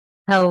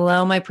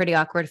Hello, my pretty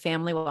awkward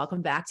family.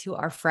 Welcome back to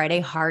our Friday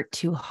Heart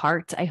to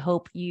Heart. I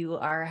hope you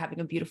are having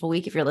a beautiful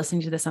week. If you're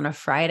listening to this on a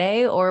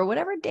Friday or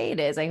whatever day it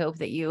is, I hope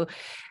that you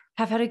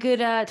have had a good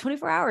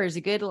 24 hours,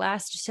 a good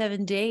last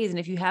 7 days. And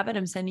if you haven't,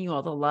 I'm sending you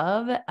all the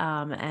love.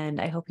 And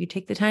I hope you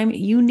take the time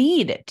you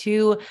need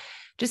to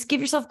just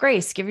give yourself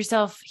grace, give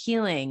yourself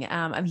healing.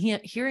 I'm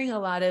hearing a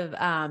lot of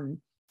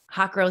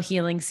hot girl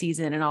healing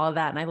season and all of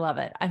that. And I love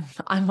it.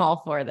 I'm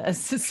all for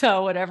this.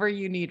 So whatever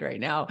you need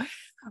right now.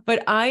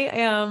 But I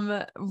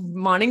am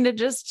wanting to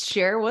just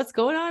share what's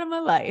going on in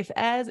my life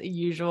as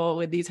usual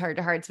with these heart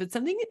to hearts, but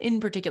something in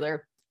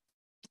particular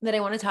that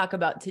I want to talk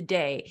about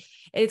today.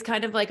 It's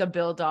kind of like a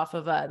build off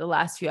of the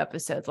last few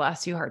episodes,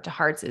 last few heart to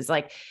hearts, is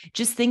like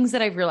just things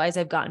that I've realized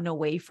I've gotten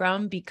away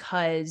from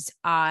because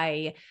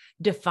I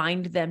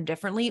defined them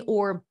differently,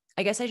 or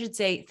I guess I should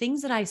say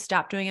things that I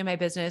stopped doing in my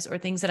business, or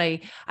things that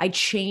I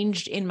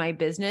changed in my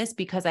business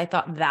because I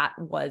thought that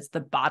was the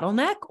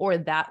bottleneck, or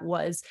that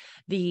was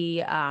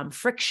the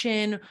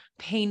friction,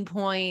 pain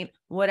point,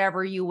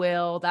 whatever you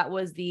will. That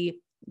was the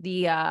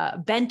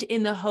bent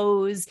in the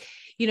hose,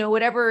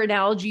 whatever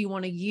analogy you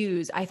want to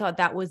use. I thought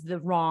that was the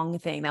wrong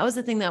thing. That was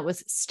the thing that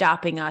was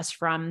stopping us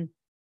from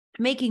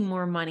making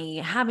more money,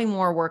 having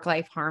more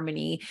work-life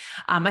harmony,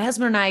 my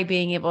husband and I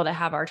being able to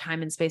have our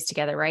time and space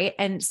together, right?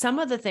 And some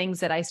of the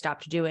things that I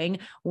stopped doing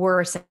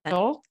were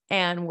essential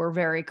and were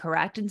very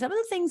correct. And some of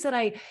the things that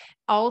I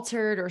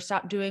altered or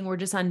stopped doing were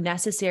just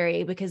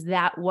unnecessary because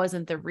that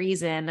wasn't the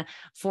reason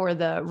for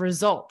the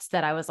results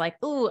that I was like,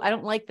 oh, I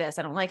don't like this.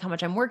 I don't like how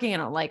much I'm working. I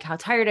don't like how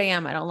tired I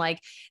am. I don't like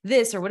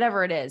this or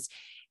whatever it is.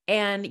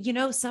 And,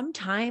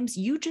 sometimes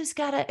you just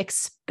got to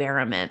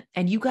experiment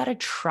and you got to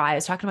try. I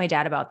was talking to my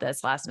dad about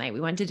this last night. We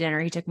went to dinner.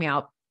 He took me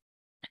out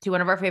to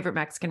one of our favorite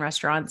Mexican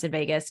restaurants in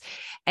Vegas.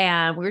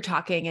 And we were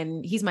talking,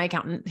 and he's my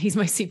accountant, he's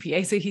my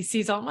CPA. So he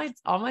sees all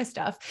my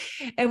stuff.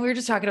 And we were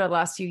just talking about the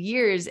last few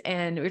years,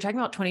 and we were talking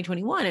about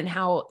 2021 and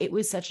how it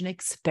was such an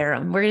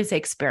experiment. We're going to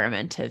say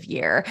experimentative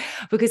year,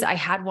 because I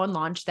had one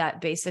launch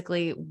that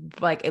basically,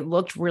 like, it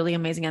looked really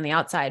amazing on the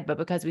outside, but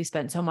because we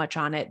spent so much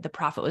on it, the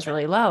profit was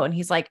really low. And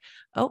he's like,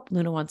 oh,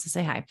 Luna wants to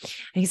say hi. And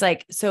he's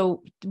like,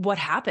 so what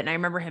happened? I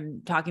remember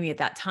him talking to me at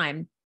that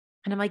time.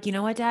 And I'm like, you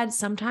know what, Dad,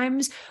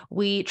 sometimes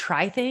we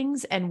try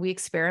things and we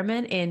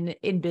experiment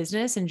in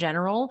business in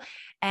general.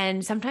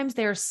 And sometimes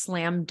they're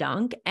slam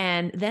dunk.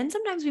 And then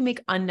sometimes we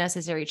make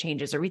unnecessary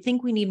changes, or we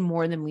think we need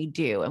more than we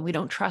do. And we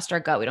don't trust our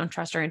gut. We don't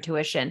trust our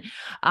intuition.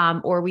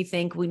 Or we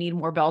think we need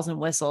more bells and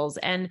whistles.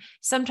 And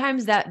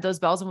sometimes those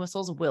bells and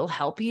whistles will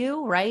help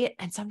you, right?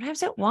 And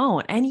sometimes it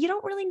won't. And you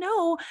don't really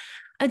know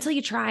until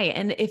you try.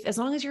 And as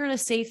long as you're in a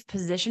safe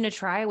position to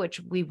try, which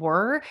we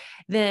were,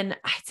 then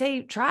I'd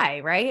say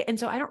try, right? And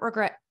so I don't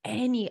regret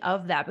any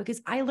of that,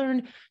 because I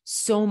learned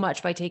so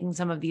much by taking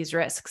some of these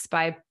risks,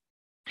 by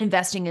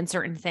investing in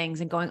certain things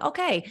and going,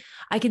 okay,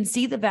 I can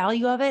see the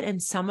value of it. And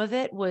some of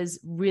it was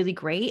really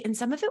great. And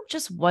some of it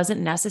just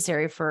wasn't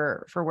necessary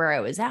for where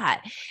I was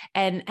at.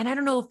 And I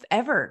don't know if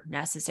ever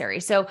necessary.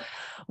 So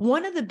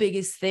one of the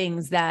biggest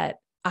things that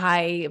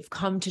I've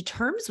come to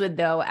terms with,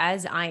 though,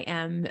 as I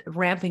am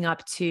ramping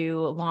up to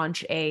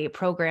launch a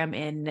program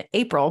in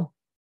April,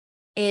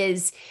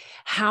 is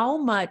how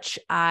much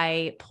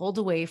I pulled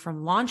away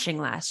from launching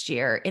last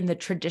year in the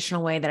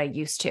traditional way that I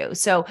used to.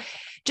 So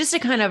just to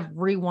kind of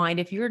rewind,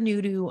 if you're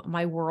new to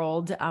my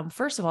world,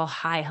 first of all,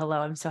 hi,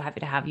 hello. I'm so happy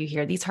to have you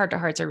here. These heart to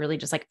hearts are really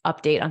just like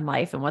update on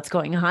life and what's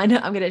going on.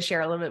 I'm going to share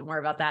a little bit more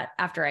about that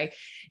after I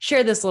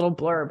share this little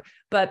blurb.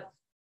 But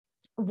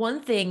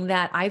one thing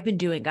that I've been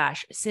doing,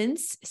 gosh,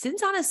 since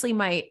honestly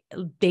my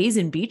days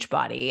in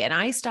Beachbody, and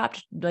I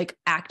stopped like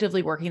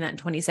actively working that in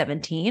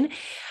 2017.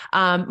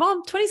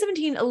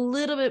 2017, a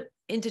little bit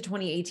into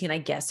 2018, I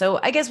guess.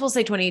 So I guess we'll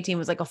say 2018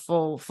 was like a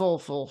full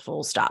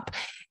stop.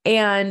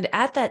 And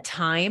at that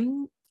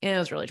time, it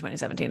was really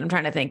 2017. I'm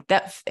trying to think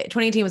that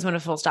 2018 was when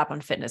a full stop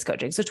on fitness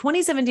coaching. So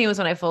 2017 was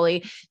when I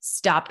fully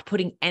stopped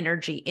putting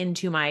energy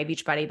into my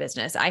Beachbody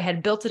business. I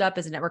had built it up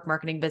as a network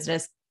marketing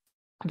business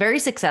very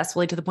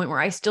successfully, to the point where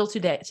I still to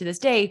this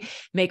day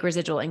make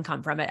residual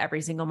income from it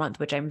every single month,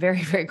 which I'm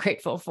very, very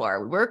grateful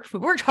for. We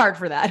worked hard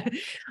for that.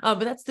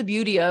 But that's the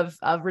beauty of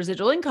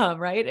residual income,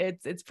 right?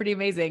 It's pretty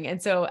amazing.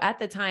 And so at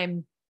the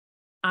time,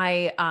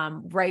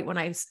 right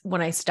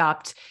when I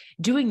stopped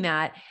doing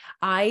that,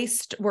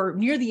 we're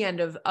near the end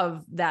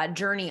of that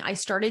journey. I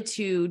started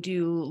to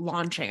do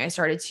launching. I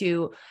started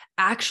to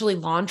actually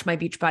launch my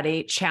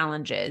Beachbody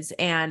challenges.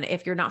 And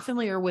if you're not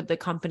familiar with the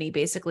company,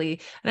 basically,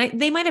 and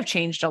they might have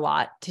changed a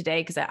lot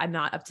today because I'm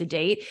not up to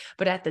date,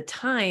 but at the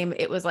time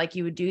it was like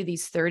you would do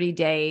these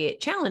 30-day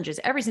challenges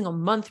every single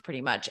month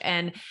pretty much.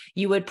 And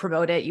you would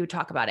promote it, you would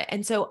talk about it.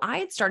 And so I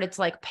had started to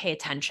like pay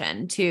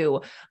attention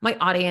to my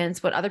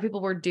audience, what other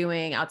people were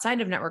doing outside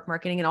of network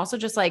marketing, and also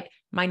just like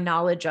my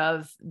knowledge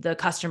of the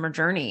customer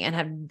journey, and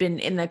have been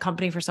in the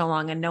company for so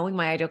long and knowing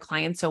my ideal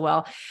clients so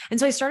well. And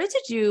so I started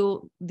to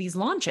do these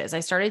launches. I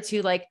started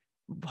to like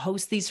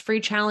host these free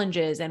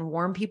challenges and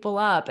warm people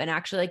up and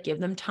actually like give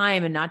them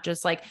time and not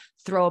just like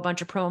throw a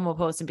bunch of promo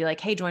posts and be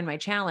like, hey, join my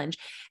challenge.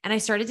 And I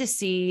started to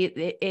see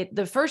it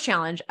the first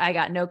challenge, I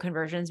got no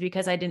conversions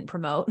because I didn't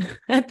promote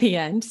at the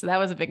end. So that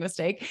was a big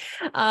mistake.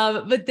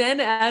 But then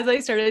as I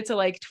started to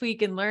like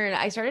tweak and learn,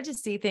 I started to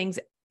see things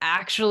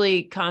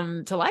actually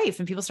come to life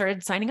and people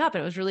started signing up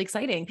and it was really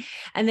exciting.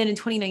 And then in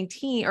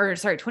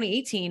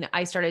 2018,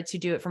 I started to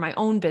do it for my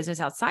own business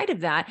outside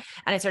of that.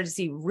 And I started to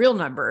see real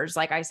numbers.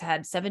 Like I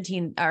had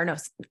 17, or no,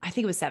 I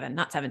think it was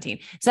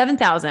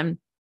 7,000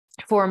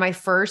 for my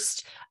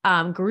first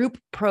group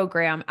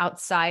program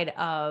outside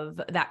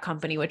of that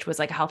company, which was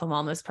like a health and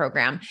wellness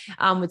program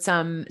with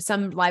some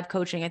live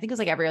coaching. I think it was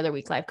like every other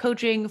week live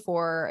coaching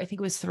for, I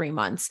think it was 3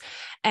 months.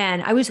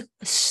 And I was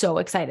so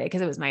excited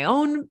because it was my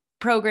own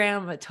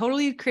program. I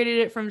totally created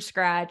it from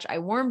scratch. I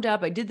warmed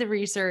up. I did the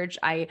research.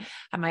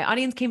 My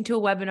audience came to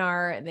a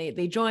webinar and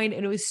they joined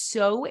and it was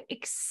so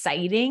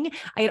exciting.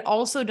 I had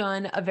also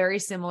done a very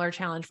similar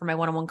challenge for my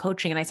one-on-one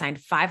coaching and I signed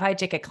 5 high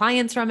ticket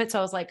clients from it. So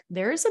I was like,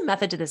 there's a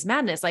method to this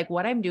madness. Like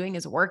what I'm doing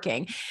is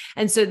working.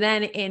 And so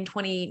then in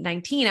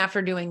 2019,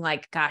 after doing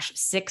like,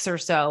 6 or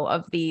so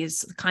of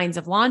these kinds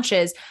of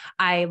launches,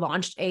 I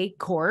launched a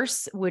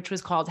course, which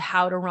was called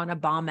How to Run a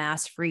Bomb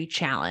Ass Free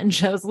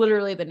Challenge. That was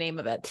literally the name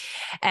of it.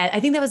 And I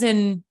think that was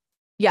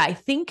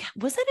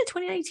was that in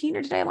 2019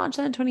 or did I launch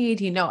that in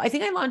 2018? No, I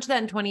think I launched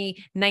that in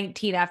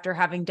 2019 after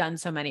having done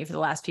so many for the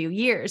last few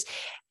years.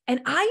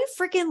 And I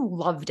freaking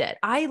loved it.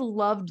 I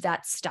loved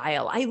that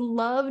style. I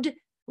loved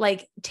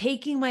like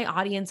taking my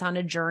audience on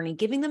a journey,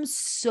 giving them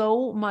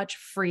so much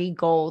free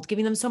gold,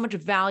 giving them so much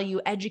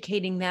value,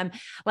 educating them,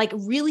 like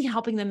really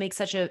helping them make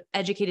such an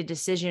educated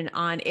decision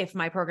on if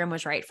my program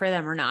was right for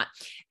them or not.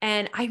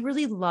 And I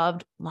really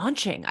loved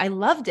launching. I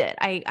loved it.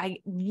 I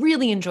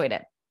really enjoyed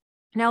it.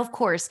 Now, of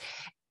course,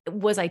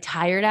 was I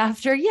tired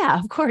after? Yeah,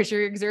 of course,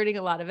 you're exerting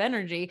a lot of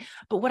energy.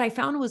 But what I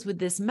found was with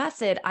this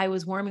method, I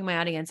was warming my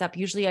audience up.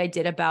 Usually I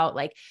did about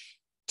like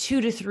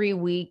 2 to 3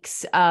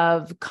 weeks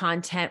of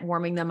content,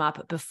 warming them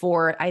up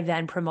before I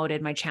then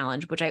promoted my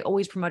challenge, which I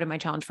always promoted my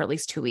challenge for at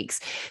least 2 weeks.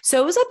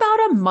 So it was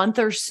about a month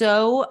or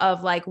so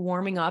of like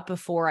warming up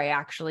before I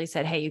actually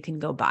said, hey, you can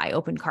go buy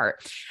open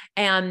cart.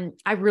 And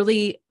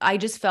I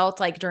just felt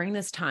like during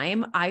this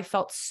time, I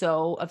felt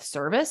so of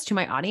service to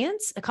my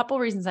audience. A couple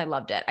of reasons I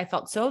loved it. I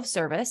felt so of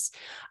service.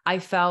 I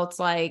felt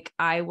like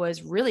I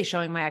was really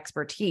showing my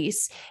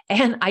expertise.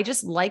 And I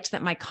just liked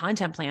that my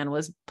content plan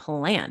was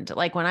planned.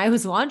 Like when I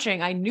was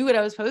launching, I knew what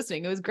I was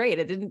posting. It was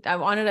great. I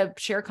wanted to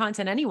share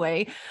content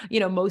anyway,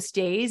 most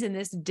days. And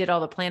this did all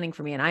the planning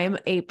for me. And I am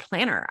a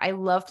planner. I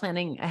love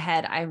planning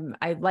ahead.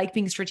 I like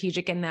being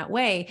strategic in that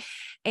way.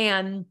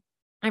 And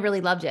I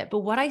really loved it. But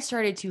what I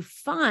started to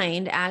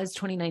find as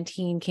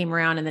 2019 came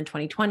around and then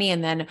 2020,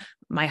 and then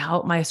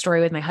my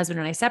story with my husband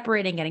and I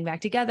separating, getting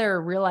back together,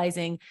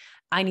 realizing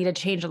I needed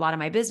to change a lot of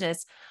my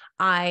business.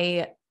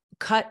 I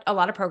cut a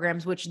lot of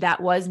programs, which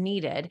that was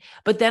needed.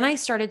 But then I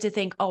started to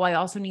think, I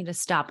also need to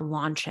stop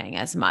launching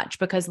as much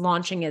because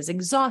launching is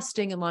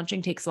exhausting and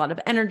launching takes a lot of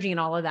energy and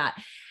all of that.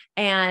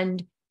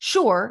 And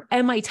sure,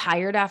 am I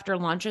tired after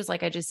launches?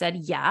 Like I just said,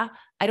 yeah,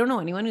 I don't know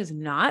anyone who's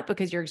not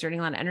because you're exerting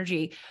a lot of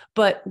energy.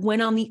 But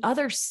when on the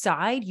other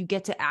side, you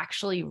get to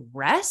actually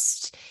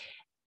rest,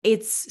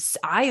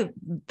 I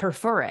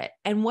prefer it.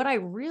 And what I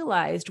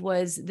realized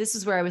was, this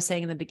is where I was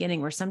saying in the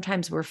beginning, where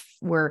sometimes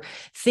we're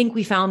think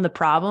we found the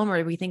problem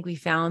or we think we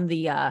found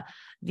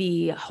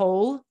the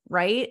hole,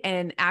 right?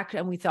 And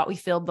we thought we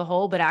filled the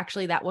hole, but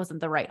actually that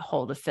wasn't the right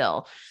hole to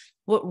fill.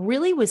 What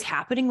really was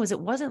happening was it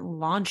wasn't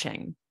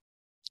launching.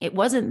 It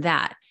wasn't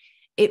that.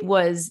 It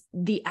was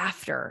the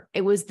after.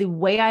 It was the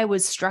way I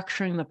was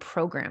structuring the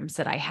programs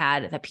that I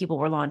had that people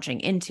were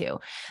launching into.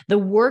 The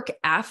work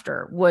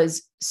after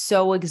was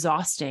so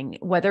exhausting,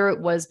 whether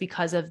it was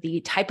because of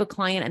the type of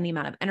client and the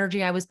amount of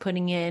energy I was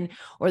putting in,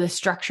 or the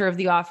structure of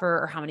the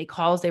offer, or how many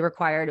calls they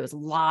required. It was a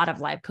lot of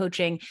live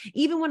coaching.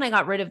 Even when I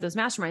got rid of those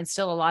masterminds,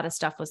 still a lot of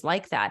stuff was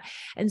like that.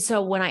 And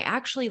so when I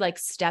actually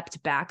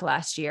stepped back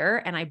last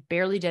year and I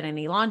barely did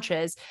any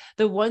launches,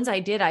 the ones I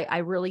did, I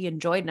really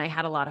enjoyed and I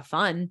had a lot of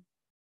fun.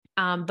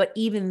 But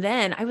even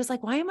then I was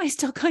like, why am I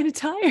still kind of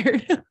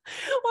tired? Why am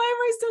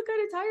I still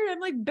kind of tired? I'm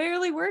like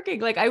barely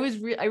working. Like I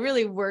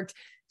really worked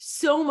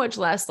so much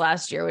less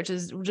last year, which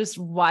is just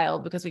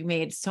wild because we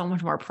made so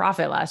much more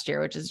profit last year,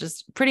 which is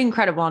just pretty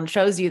incredible. And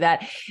shows you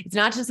that it's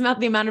not just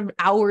about the amount of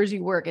hours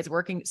you work, it's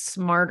working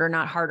smarter,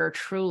 not harder,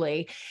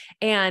 truly.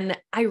 And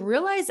I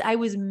realized I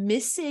was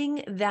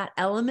missing that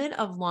element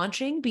of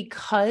launching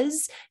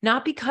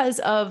not because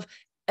of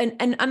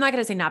and I'm not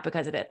going to say not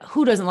because of it.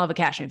 Who doesn't love a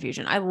cash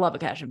infusion? I love a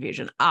cash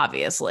infusion,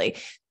 obviously,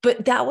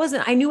 but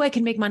I knew I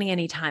could make money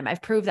anytime.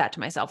 I've proved that to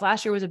myself.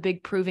 Last year was a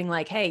big proving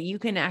like, hey, you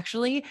can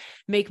actually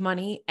make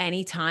money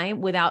anytime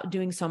without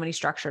doing so many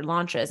structured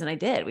launches. And I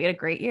did. We had a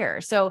great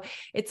year. So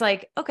it's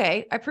like,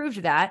 okay, I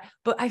proved that,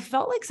 but I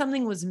felt like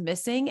something was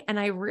missing. And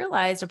I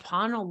realized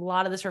upon a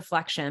lot of this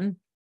reflection,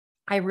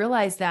 I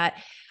realized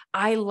that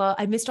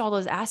I missed all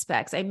those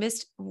aspects. I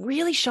missed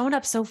really showing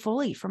up so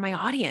fully for my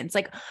audience.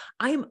 Like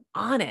I'm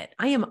on it.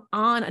 I am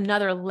on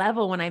another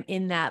level when I'm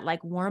in that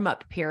like warm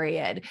up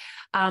period.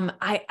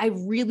 I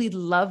really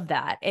love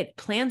that. It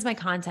plans my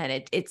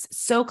content. It's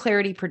so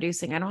clarity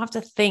producing. I don't have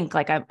to think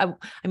like I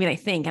mean, I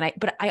think,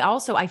 but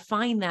I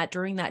find that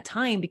during that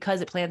time,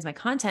 because it plans my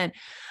content,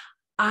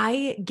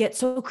 I get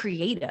so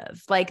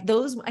creative. Like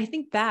those, I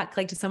think back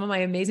like to some of my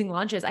amazing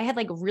launches. I had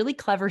like really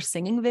clever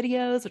singing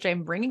videos, which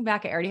I'm bringing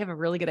back. I already have a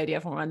really good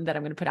idea for one that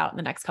I'm going to put out in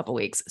the next couple of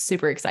weeks.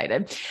 Super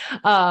excited.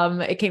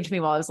 It came to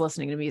me while I was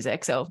listening to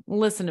music. So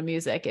listen to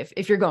music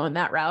if you're going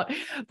that route.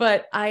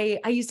 But I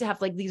used to have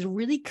like these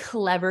really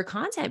clever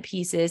content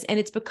pieces, and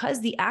it's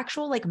because the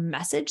actual like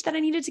message that I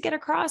needed to get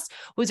across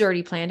was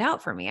already planned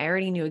out for me. I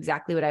already knew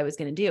exactly what I was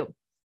going to do.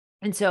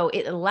 And so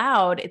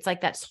it's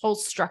like that whole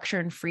structure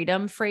and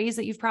freedom phrase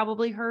that you've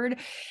probably heard.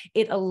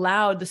 It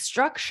allowed the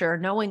structure,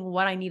 knowing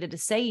what I needed to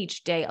say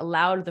each day,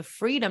 allowed the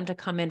freedom to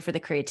come in for the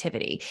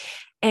creativity.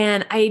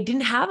 And I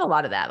didn't have a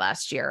lot of that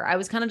last year. I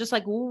was kind of just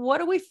like, well, what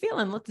are we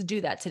feeling? Let's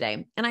do that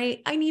today. And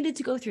I needed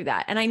to go through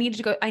that. And I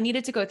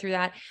needed to go through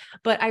that.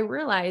 But I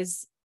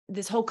realized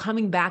this whole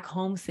coming back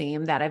home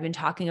theme that I've been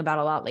talking about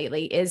a lot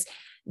lately is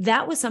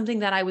that was something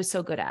that I was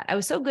so good at. I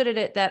was so good at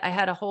it that I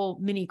had a whole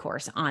mini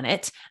course on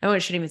it. I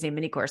shouldn't even say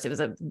mini course. It was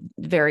a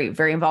very,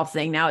 very involved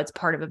thing. Now it's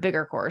part of a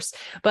bigger course,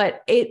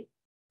 but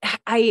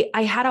I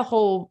had a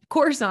whole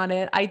course on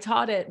it. I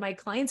taught it. My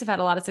clients have had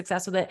a lot of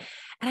success with it,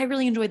 and I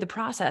really enjoyed the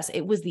process.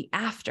 It was the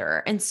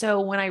after. And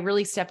so when I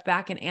really stepped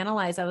back and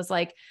analyzed, I was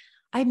like,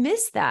 I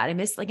miss that. I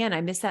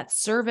miss that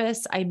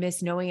service. I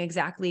miss knowing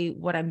exactly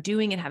what I'm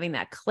doing and having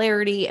that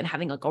clarity and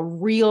having like a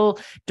real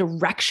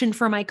direction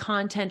for my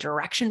content,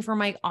 direction for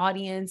my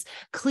audience,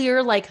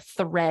 clear like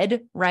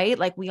thread, right?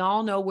 Like we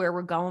all know where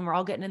we're going. We're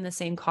all getting in the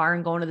same car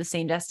and going to the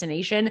same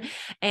destination.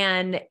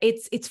 And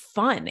it's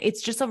fun.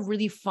 It's just a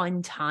really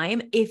fun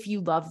time if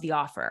you love the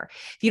offer.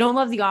 If you don't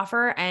love the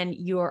offer and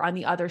you're on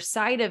the other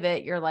side of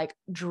it, you're like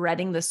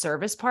dreading the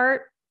service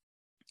part,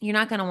 you're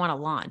not going to want to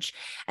launch.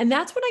 And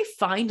that's what I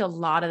find a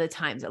lot of the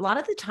times. A lot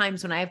of the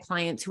times when I have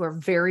clients who are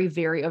very,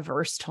 very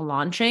averse to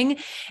launching,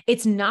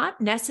 it's not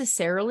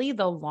necessarily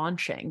the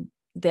launching,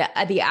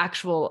 the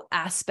actual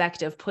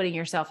aspect of putting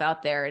yourself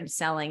out there and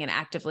selling and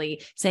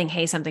actively saying,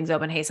 hey, something's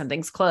open, hey,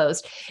 something's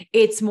closed.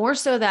 It's more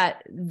so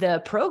that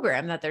the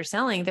program that they're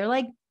selling, they're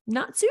like,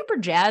 not super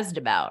jazzed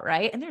about,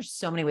 right? And there's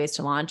so many ways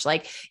to launch.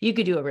 Like you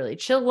could do a really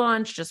chill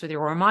launch just with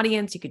your warm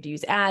audience. You could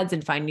use ads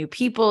and find new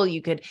people.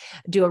 You could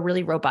do a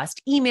really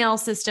robust email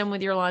system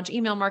with your launch,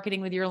 email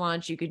marketing with your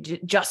launch. You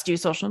could just do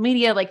social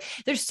media. Like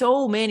there's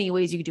so many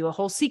ways. You could do a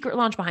whole secret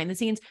launch behind the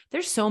scenes.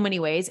 There's so many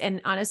ways.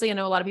 And honestly, I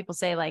know a lot of people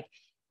say like,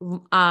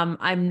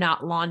 I'm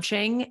not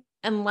launching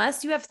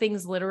unless you have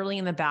things literally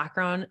in the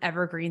background,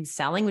 evergreen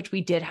selling, which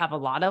we did have a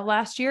lot of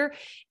last year.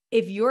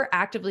 If you're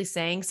actively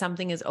saying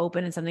something is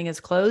open and something is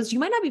closed, you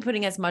might not be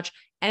putting as much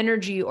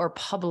energy or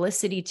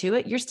publicity to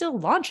it. You're still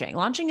launching.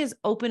 Launching is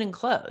open and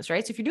closed,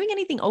 right? So if you're doing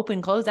anything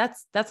open, closed,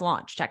 that's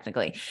launch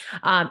technically.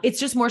 It's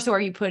just more so are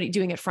you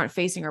doing it front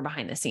facing or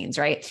behind the scenes,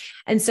 right?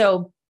 And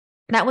so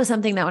that was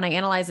something that when I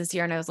analyzed this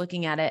year and I was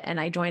looking at it and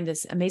I joined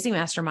this amazing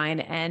mastermind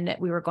and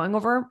we were going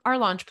over our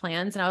launch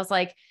plans and I was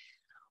like,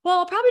 well,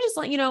 I'll probably just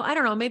I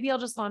don't know, maybe I'll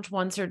just launch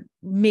once or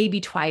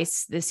maybe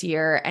twice this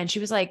year. And she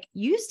was like,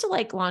 you used to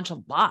like launch a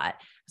lot.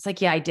 I was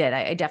like, yeah, I did.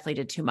 I definitely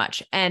did too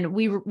much. And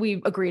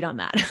we agreed on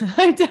that.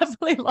 I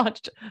definitely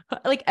launched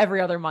like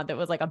every other month. It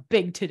was like a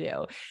big to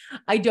do.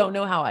 I don't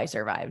know how I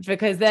survived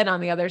because then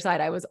on the other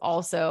side, I was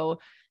also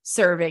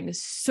serving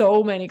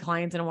so many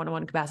clients in a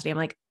one-on-one capacity. I'm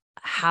like,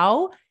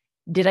 how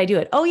did I do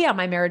it? Oh yeah.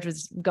 My marriage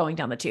was going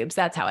down the tubes.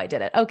 That's how I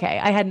did it. Okay.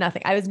 I had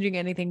nothing. I wasn't doing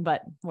anything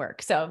but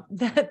work. So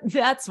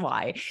that's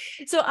why.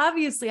 So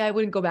obviously I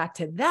wouldn't go back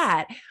to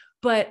that,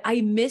 but I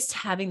missed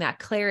having that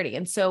clarity.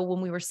 And so when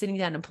we were sitting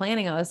down and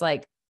planning, I was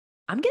like,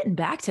 I'm getting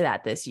back to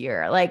that this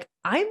year. Like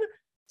I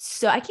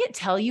can't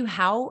tell you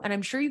how, and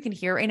I'm sure you can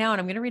hear right now.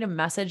 And I'm going to read a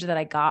message that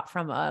I got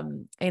from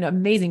an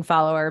amazing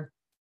follower,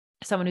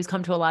 someone who's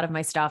come to a lot of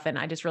my stuff, and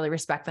I just really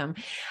respect them.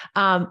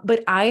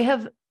 But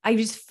I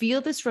just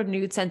feel this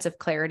renewed sense of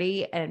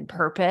clarity and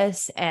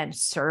purpose and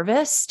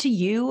service to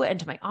you and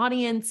to my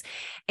audience.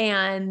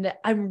 And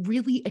I'm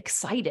really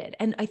excited.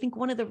 And I think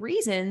one of the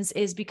reasons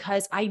is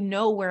because I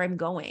know where I'm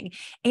going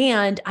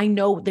and I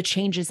know the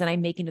changes that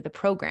I'm making to the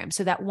program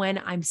so that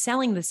when I'm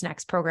selling this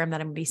next program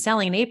that I'm going to be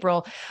selling in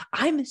April,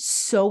 I'm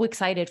so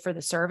excited for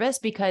the service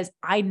because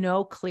I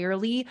know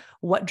clearly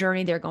what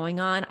journey they're going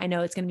on. I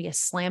know it's going to be a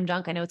slam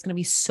dunk. I know it's going to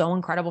be so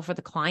incredible for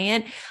the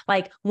client.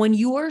 Like when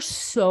you are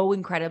so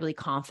incredibly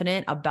confident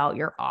about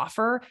your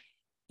offer,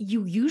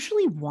 you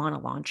usually want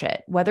to launch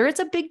it, whether it's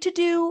a big to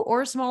do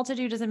or a small to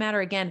do, doesn't matter.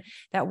 Again,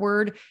 that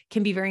word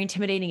can be very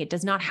intimidating. It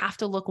does not have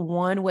to look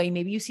one way.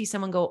 Maybe you see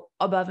someone go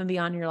above and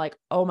beyond and you're like,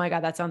 oh my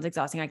God, that sounds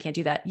exhausting. I can't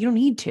do that. You don't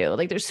need to.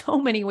 Like, there's so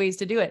many ways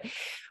to do it,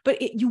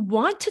 but you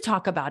want to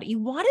talk about it. You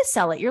want to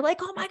sell it. You're like,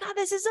 oh my God,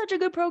 this is such a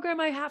good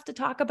program. I have to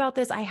talk about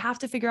this. I have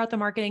to figure out the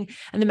marketing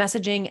and the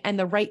messaging and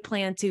the right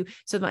plan so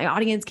that my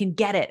audience can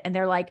get it. And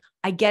they're like,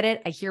 I get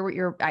it. I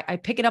hear I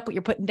pick it up what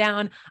you're putting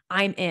down.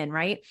 I'm in,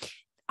 right?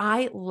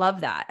 I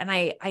love that. And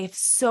I get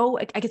so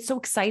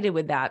excited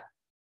with that.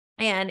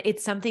 And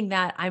it's something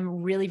that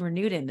I'm really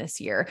renewed in this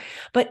year,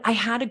 but I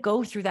had to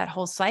go through that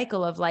whole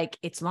cycle of like,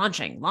 it's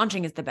launching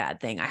is the bad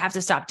thing. I have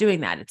to stop doing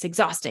that. It's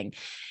exhausting.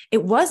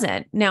 It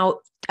wasn't. Now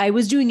I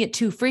was doing it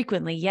too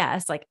frequently.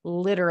 Yes. Like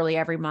literally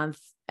every month,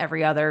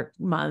 every other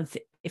month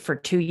for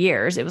 2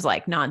 years, it was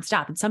like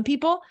nonstop. And some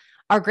people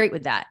are great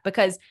with that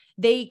because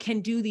they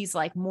can do these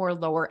like more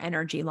lower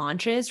energy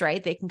launches,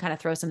 right? They can kind of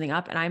throw something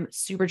up. And I'm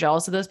super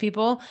jealous of those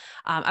people.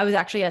 I was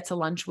actually at to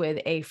lunch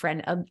with a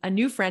friend, a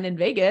new friend in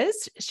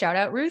Vegas, shout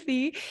out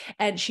Ruthie.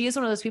 And she is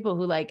one of those people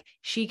who like,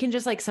 she can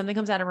just like, something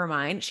comes out of her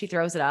mind, she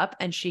throws it up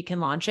and she can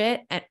launch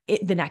it and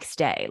the next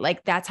day.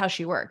 Like that's how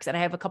she works. And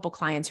I have a couple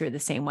clients who are the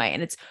same way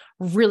and it's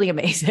really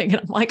amazing.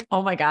 And I'm like,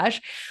 oh my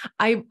gosh,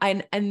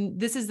 and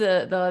this is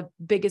the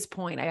biggest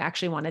point I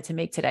actually wanted to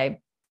make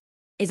today.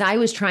 Is I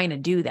was trying to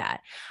do that.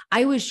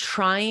 I was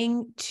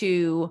trying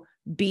to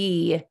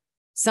be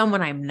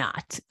someone I'm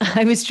not.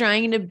 I was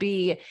trying to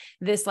be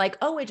this like,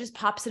 oh, it just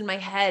pops in my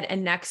head.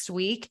 And next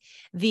week,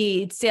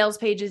 the sales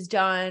page is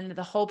done.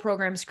 The whole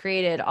program's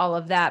created, all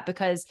of that,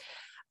 because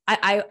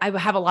I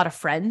have a lot of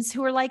friends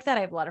who are like that.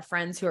 I have a lot of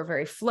friends who are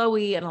very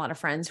flowy and a lot of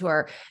friends who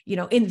are,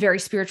 in very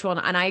spiritual.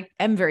 And I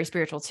am very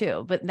spiritual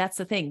too, but that's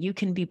the thing. You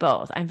can be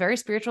both. I'm very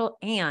spiritual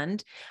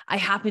and I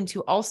happen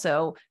to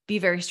also be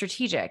very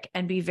strategic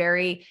and be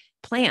very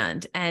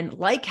planned and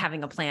like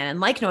having a plan and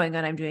like knowing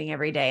what I'm doing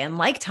every day and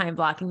like time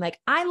blocking. Like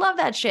I love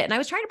that shit. And I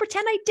was trying to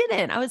pretend I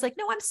didn't. I was like,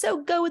 no, I'm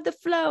so go with the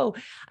flow.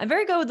 I'm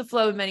very go with the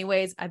flow in many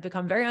ways. I've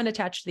become very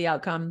unattached to the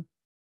outcome.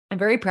 I'm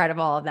very proud of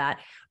all of that.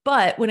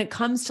 But when it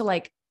comes to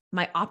like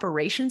my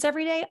operations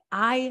every day,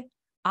 I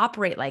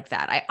operate like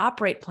that. I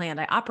operate planned.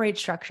 I operate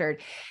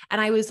structured.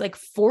 And I was like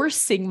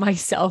forcing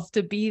myself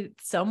to be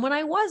someone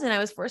I wasn't. I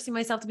was forcing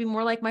myself to be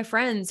more like my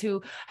friends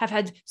who have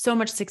had so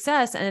much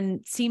success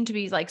and seem to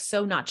be like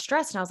so not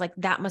stressed. And I was like,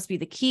 that must be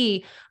the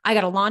key. I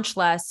got to launch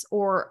less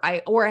or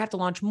I have to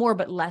launch more,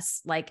 but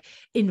less like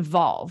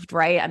involved,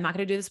 right? I'm not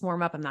going to do this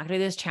warm up. I'm not going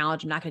to do this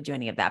challenge. I'm not going to do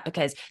any of that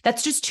because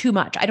that's just too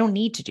much. I don't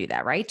need to do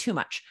that, right? Too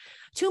much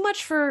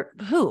for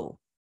who?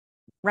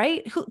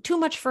 Right? Too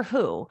much for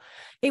who?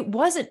 It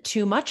wasn't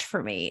too much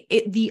for me.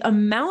 The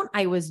amount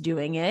I was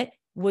doing it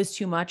was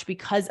too much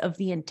because of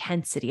the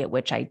intensity at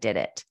which I did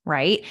it.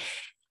 Right.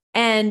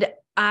 And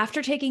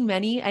after taking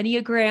many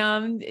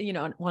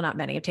Enneagram, well, not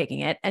many of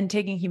taking it and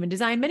taking human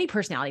design, many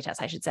personality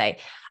tests, I should say,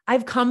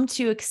 I've come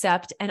to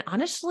accept and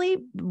honestly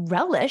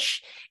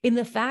relish in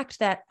the fact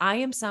that I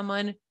am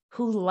someone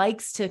who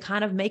likes to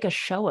kind of make a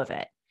show of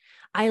it.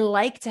 I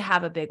like to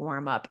have a big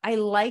warm up. I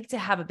like to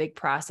have a big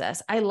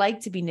process. I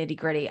like to be nitty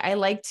gritty. I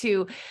like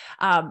to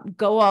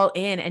go all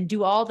in and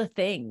do all the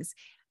things.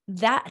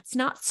 That's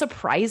not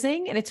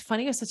surprising. And it's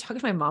funny. I was talking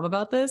to my mom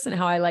about this and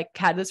how I like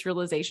had this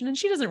realization and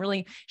she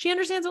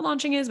understands what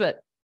launching is,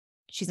 but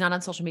she's not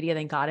on social media.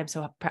 Thank God. I'm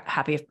so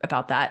happy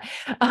about that.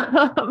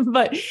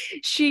 But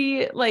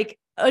she like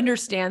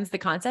understands the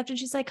concept and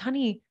she's like,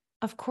 honey,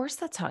 of course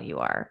that's how you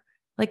are.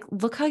 Like,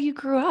 look how you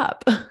grew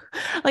up.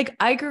 Like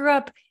I grew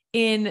up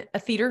in a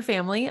theater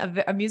family,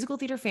 a musical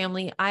theater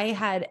family. I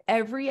had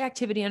every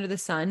activity under the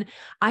sun.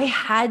 I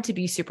had to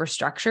be super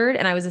structured.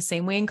 And I was the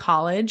same way in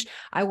college.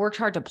 I worked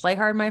hard to play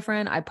hard, my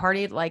friend. I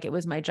partied like it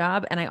was my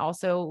job. And I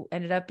also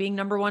ended up being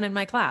number one in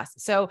my class.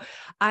 So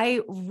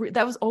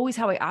that was always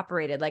how I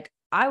operated. Like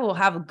I will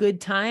have a good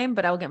time,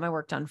 but I will get my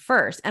work done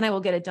first and I will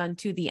get it done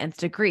to the nth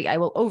degree. I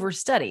will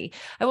overstudy.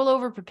 I will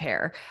over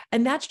prepare.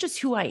 And that's just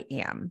who I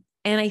am.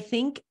 And I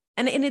think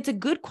and it's a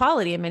good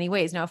quality in many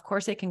ways. Now, of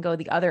course, it can go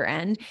the other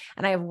end.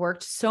 And I have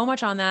worked so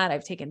much on that.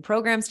 I've taken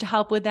programs to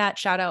help with that.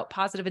 Shout out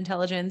Positive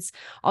Intelligence,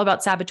 all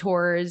about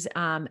saboteurs.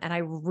 And I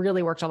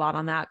really worked a lot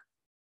on that.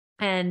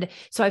 And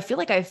so I feel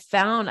like I've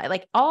found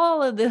like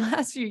all of the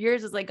last few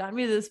years has like gotten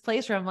me to this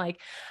place where I'm like,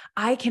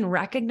 I can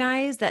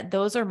recognize that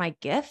those are my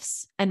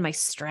gifts and my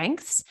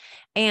strengths.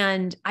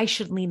 And I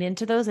should lean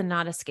into those and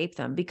not escape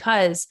them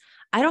because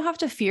I don't have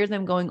to fear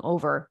them going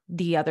over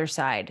the other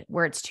side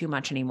where it's too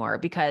much anymore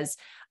because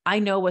I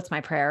know what's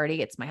my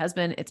priority. It's my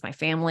husband, it's my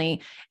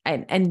family,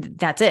 and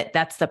that's it.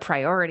 That's the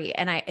priority.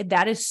 And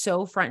that is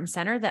so front and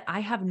center that I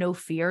have no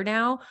fear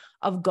now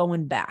of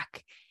going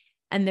back.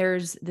 And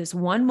there's this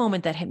one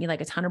moment that hit me like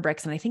a ton of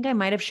bricks. And I think I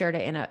might've shared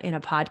it in a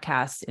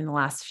podcast in the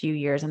last few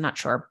years. I'm not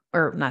sure,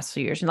 or last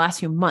few years, in the last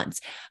few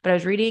months, but I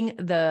was reading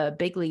The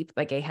Big Leap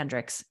by Gay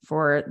Hendricks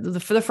for the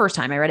first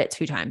time. I read it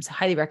 2 times.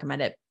 Highly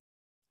recommend it.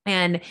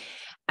 And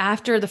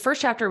after the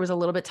first chapter was a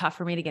little bit tough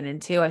for me to get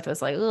into. I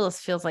was like, oh, this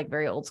feels like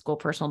very old school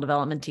personal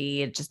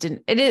development-y. It just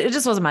didn't, it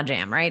just wasn't my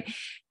jam. Right.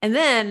 And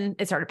then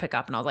it started to pick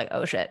up and I was like,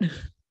 oh shit,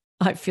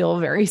 I feel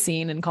very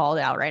seen and called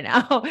out right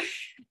now.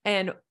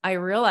 And I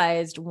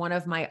realized one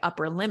of my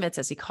upper limits,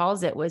 as he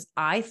calls it, was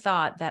I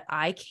thought that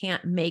I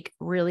can't make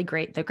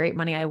the great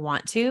money I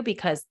want to,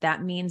 because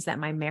that means that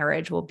my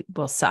marriage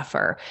will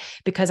suffer,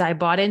 because I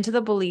bought into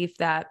the belief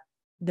that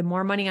the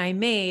more money I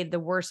made, the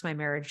worse my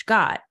marriage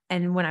got.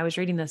 And when I was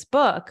reading this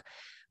book,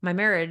 my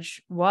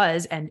marriage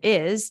was and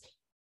is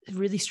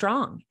really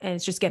strong, and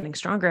it's just getting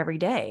stronger every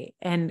day.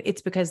 And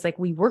it's because like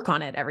we work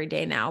on it every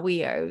day now.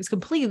 It was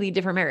completely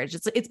different marriage.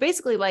 It's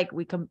basically like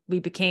we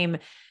became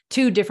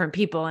two different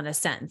people in a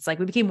sense. Like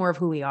we became more of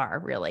who we are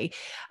really.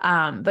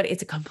 But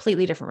it's a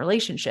completely different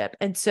relationship.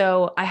 And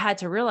so I had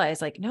to realize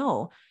like,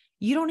 no,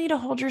 you don't need to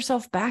hold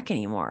yourself back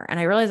anymore. And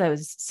I realized I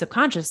was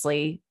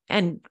subconsciously,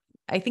 and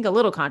I think a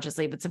little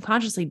consciously, but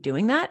subconsciously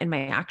doing that in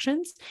my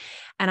actions.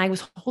 And I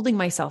was holding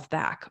myself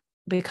back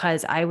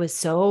because I was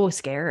so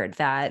scared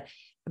that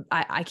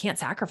I can't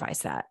sacrifice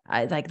that.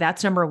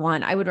 That's number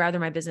one. I would rather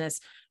my business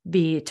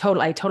be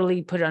I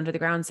totally put it under the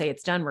ground, say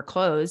it's done, we're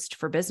closed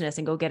for business,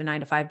 and go get a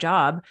 9-to-5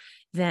 job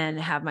than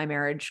have my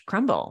marriage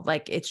crumble.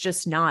 Like, it's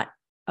just not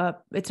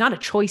it's not a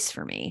choice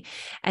for me.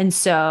 And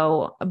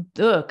so,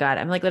 oh God,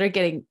 I'm like literally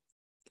getting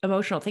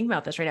emotional thinking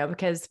about this right now,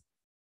 because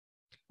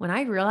when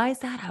I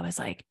realized that, I was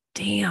like,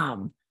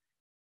 damn,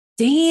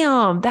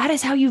 that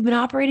is how you've been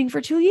operating for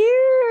 2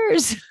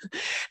 years.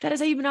 That is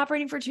how you've been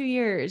operating for 2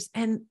 years.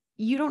 And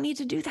you don't need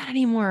to do that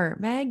anymore,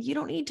 Meg. You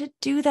don't need to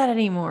do that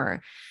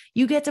anymore.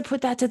 You get to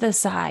put that to the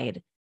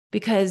side,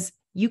 because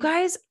you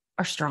guys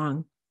are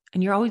strong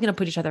and you're always going to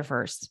put each other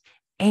first.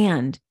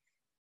 And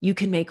you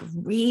can make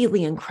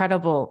really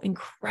incredible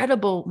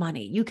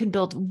money. You can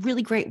build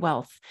really great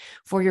wealth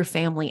for your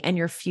family and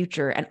your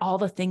future and all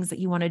the things that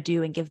you want to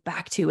do and give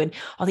back to, and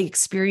all the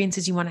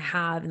experiences you want to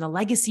have and the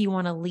legacy you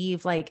want to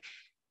leave. Like,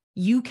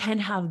 you can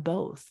have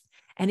both.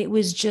 And it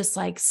was just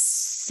like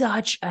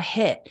such a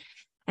hit.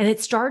 And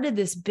it started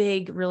this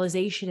big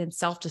realization and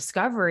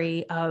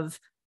self-discovery of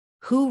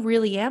who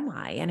really am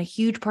I? And a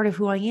huge part of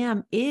who I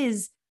am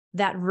is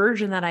that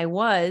version that I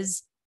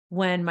was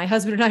when my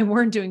husband and I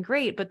weren't doing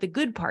great, but the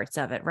good parts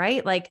of it,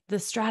 right? Like the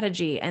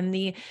strategy and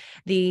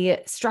the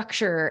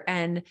structure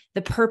and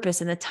the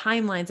purpose and the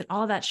timelines and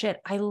all of that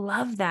shit. I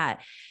love that.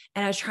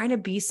 And I was trying to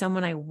be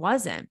someone I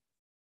wasn't.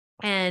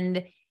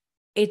 And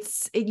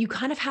you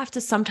kind of have to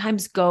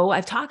sometimes go,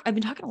 I've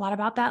been talking a lot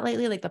about that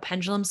lately, like the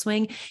pendulum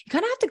swing. You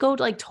kind of have to go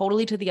like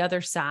totally to the other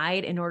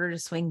side in order to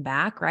swing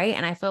back. Right.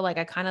 And I feel like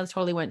I kind of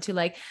totally went to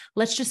like,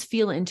 let's just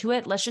feel into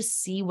it. Let's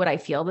just see what I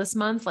feel this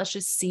month. Let's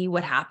just see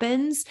what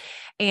happens.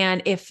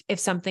 And if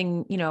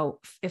something,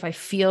 if I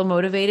feel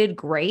motivated,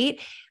 great.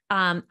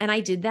 And I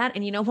did that.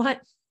 And you know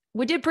what?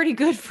 We did pretty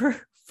good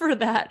for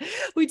that.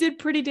 We did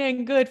pretty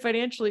dang good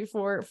financially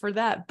for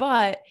that.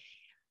 But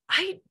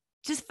I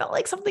just felt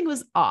like something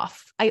was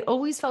off. I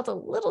always felt a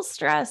little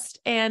stressed.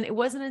 And it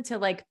wasn't until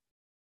like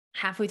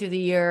halfway through the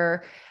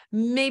year,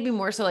 maybe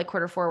more so like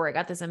Q4, where I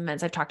got this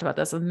I've talked about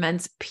this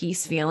immense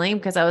peace feeling,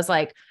 because I was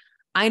like,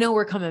 I know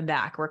we're coming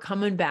back. We're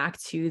coming back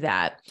to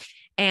that.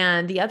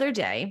 And the other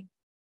day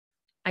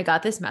I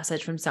got this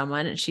message from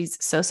someone, and she's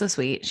so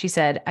sweet. She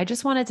said, I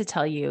just wanted to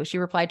tell you, she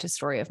replied to a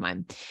story of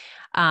mine.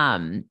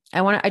 I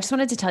just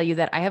wanted to tell you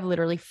that I have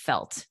literally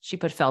felt, she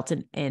put felt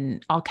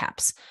in all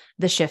caps,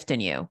 the shift in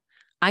you.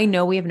 I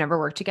know we have never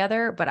worked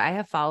together, but I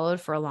have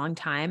followed for a long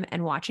time,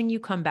 and watching you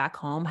come back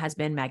home has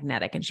been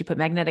magnetic. And she put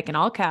magnetic in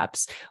all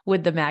caps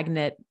with the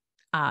magnet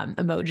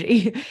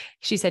emoji.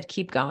 She said,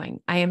 keep going.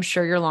 I am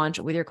sure your launch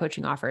with your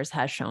coaching offers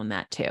has shown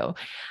that too.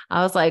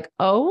 I was like,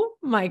 oh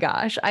my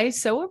gosh, I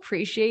so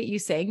appreciate you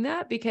saying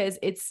that, because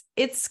it's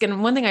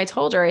one thing I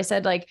told her, I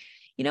said like,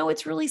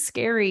 it's really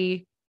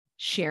scary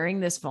sharing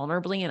this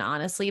vulnerably and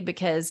honestly,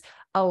 because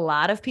a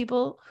lot of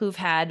people who've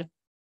had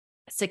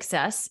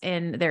success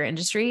in their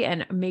industry,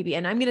 and I'm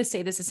going to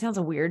say this, it sounds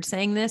weird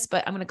saying this,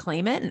 but I'm going to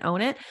claim it and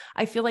own it.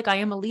 I feel like I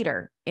am a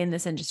leader in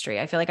this industry.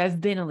 I feel like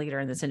I've been a leader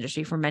in this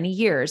industry for many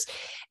years.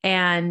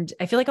 And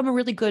I feel like I'm a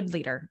really good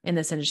leader in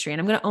this industry. And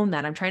I'm going to own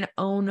that. I'm trying to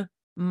own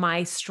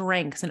my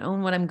strengths and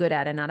own what I'm good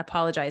at and not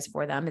apologize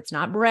for them. It's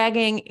not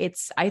bragging.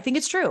 I think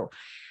it's true.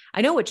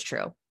 I know it's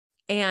true.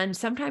 And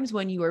sometimes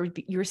when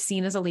you're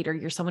seen as a leader,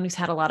 you're someone who's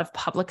had a lot of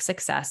public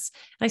success.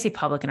 And I say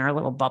public in our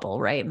little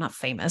bubble, right? I'm not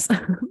famous,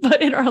 but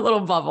in our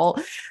little bubble,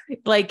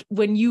 like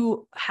when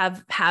you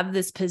have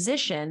this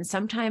position,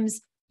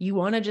 sometimes you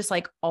want to just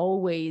like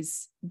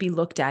always be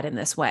looked at in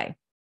this way.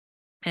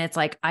 And it's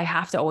like, I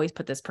have to always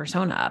put this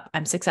persona up.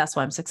 I'm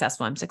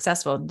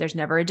successful. There's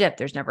never a dip.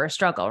 There's never a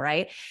struggle.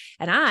 Right.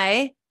 And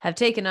I have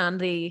taken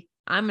on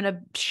I'm going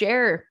to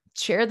share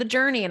the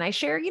journey. And I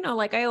share,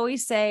 like I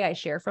always say, I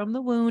share from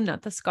the wound,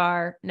 not the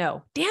scar.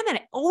 No, damn it.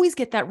 I always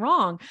get that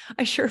wrong.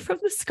 I share from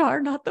the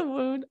scar, not the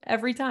wound,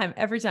 every time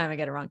I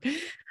get it wrong.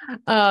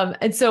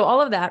 And so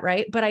all of that,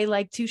 right. But I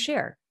like to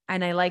share,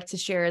 and I like to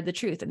share the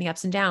truth and the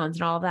ups and downs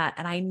and all of that.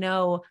 And I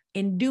know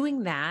in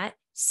doing that,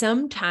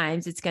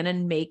 sometimes it's going to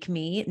make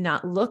me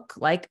not look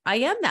like I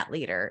am that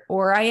leader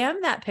or I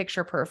am that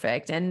picture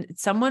perfect. And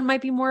someone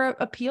might be more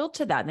appealed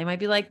to that. And they might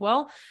be like,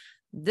 well,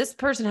 this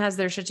person has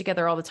their shit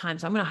together all the time,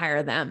 so I'm going to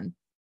hire them.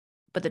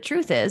 But the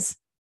truth is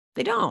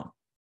they don't.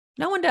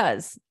 No one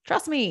does.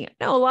 Trust me. I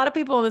know a lot of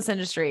people in this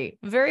industry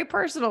very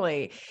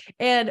personally,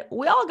 and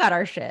we all got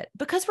our shit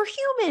because we're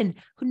human.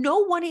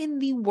 No one in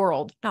the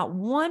world, not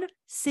one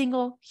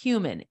single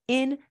human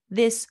in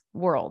this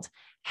world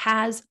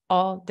has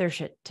all their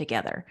shit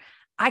together.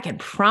 I can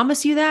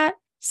promise you that,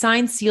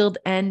 signed, sealed,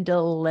 and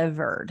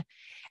delivered.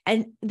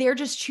 And they're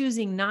just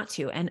choosing not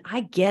to. And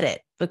I get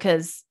it,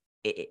 because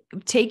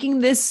taking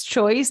this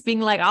choice,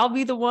 being like, I'll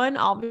be the one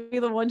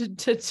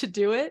to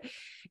do it.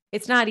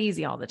 It's not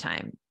easy all the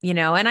time, and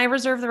I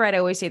reserve the right. I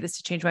always say this,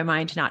 to change my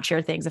mind, to not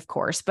share things, of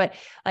course, but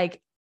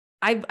like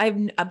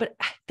but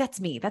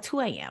that's me. That's who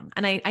I am.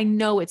 And I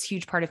know it's a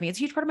huge part of me. It's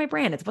a huge part of my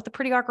brand. It's what the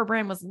Pretty Awkward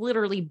brand was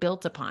literally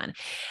built upon.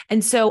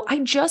 And so I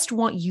just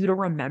want you to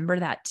remember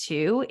that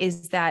too,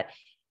 is that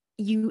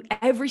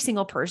every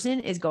single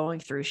person is going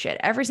through shit.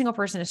 Every single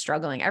person is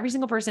struggling. Every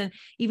single person,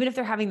 even if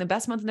they're having the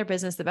best month in their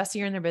business, the best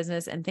year in their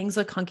business, and things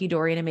look hunky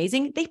dory and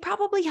amazing, they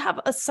probably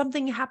have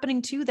something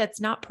happening too that's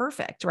not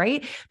perfect,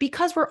 right?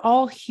 Because we're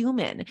all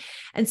human.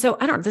 And so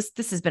I don't,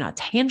 this has been a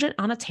tangent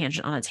on a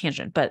tangent on a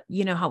tangent, but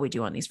you know how we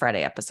do on these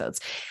Friday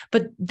episodes.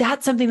 But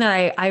that's something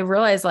that I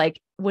realized,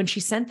 like, when she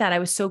sent that, I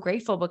was so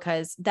grateful,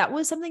 because that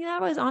was something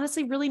that I was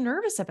honestly really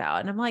nervous about.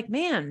 And I'm like,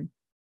 man,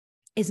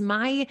 is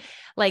my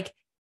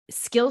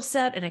skill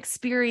set and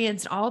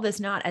experience, all this,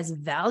 not as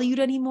valued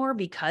anymore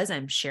because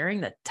I'm sharing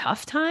the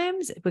tough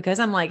times, because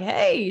I'm like,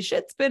 hey,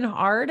 shit's been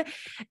hard.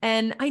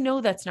 And I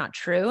know that's not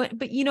true,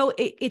 but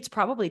it's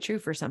probably true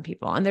for some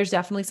people. And there's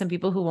definitely some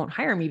people who won't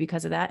hire me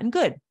because of that. And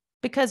good,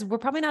 because we're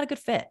probably not a good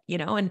fit,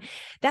 and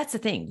that's the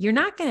thing. You're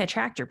not going to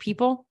attract your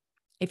people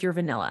if you're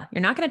vanilla.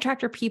 You're not going to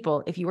attract your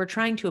people if you are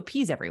trying to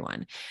appease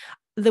everyone.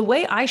 The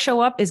way I show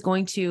up is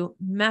going to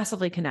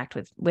massively connect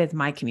with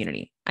my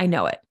community. I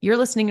know it. You're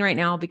listening right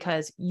now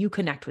because you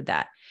connect with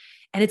that,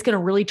 and it's going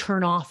to really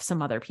turn off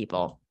some other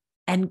people.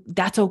 And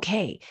that's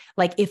okay.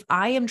 Like, if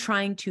I am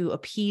trying to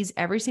appease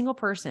every single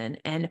person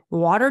and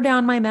water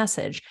down my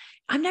message,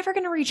 I'm never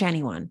going to reach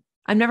anyone.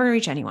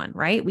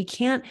 Right? We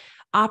can't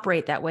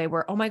operate that way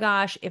where, oh my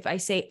gosh, if I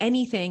say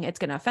anything, it's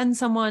going to offend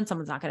someone.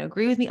 Someone's not going to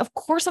agree with me. Of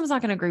course, someone's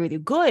not going to agree with you.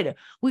 Good.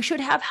 We should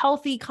have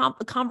healthy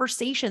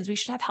conversations. We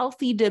should have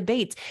healthy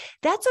debates.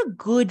 That's a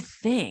good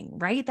thing,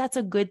 right? That's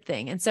a good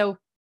thing. And so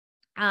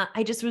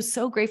I just was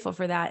so grateful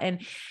for that.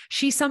 And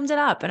she summed it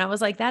up. And I was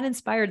like, that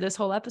inspired this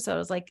whole episode. I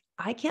was like,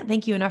 I can't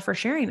thank you enough for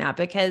sharing that,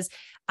 because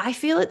I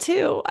feel it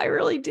too. I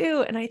really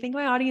do. And I think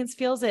my audience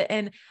feels it.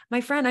 And my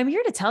friend, I'm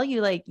here to tell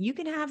you, like, you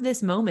can have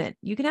this moment,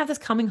 you can have this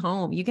coming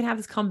home, you can have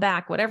this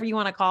comeback, whatever you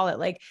want to call it.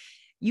 Like,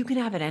 you can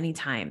have it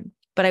anytime.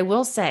 But I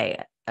will say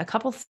a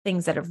couple of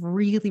things that have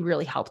really,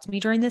 really helped me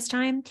during this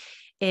time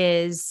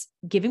is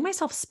giving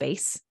myself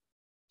space,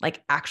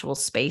 like actual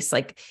space,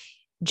 like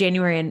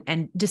January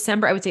and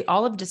December. I would say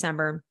all of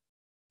December,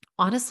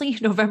 honestly,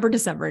 November,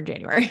 December, and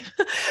January,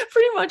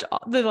 pretty much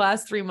the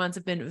last 3 months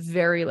have been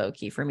very low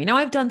key for me. Now,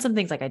 I've done some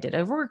things, like I did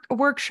a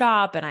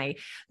workshop, and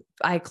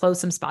I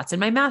closed some spots in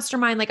my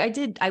mastermind. Like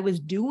I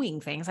was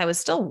doing things. I was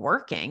still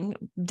working,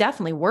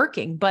 definitely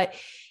working, but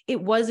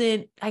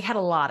I had a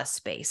lot of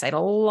space.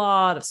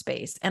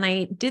 And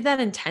I did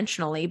that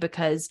intentionally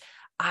because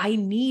I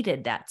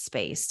needed that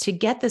space to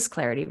get this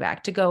clarity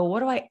back, to go, what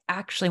do I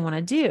actually want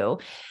to do?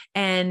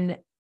 And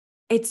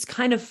it's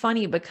kind of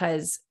funny,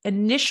 because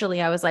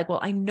initially I was like, well,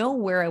 I know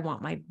where I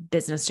want my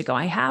business to go.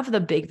 I have the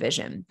big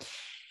vision.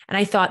 And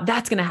I thought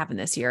that's going to happen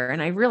this year.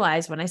 And I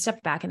realized when I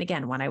stepped back, and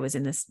again, when I was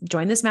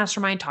joined this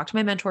mastermind, talked to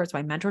my mentors,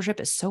 my mentorship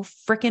is so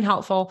freaking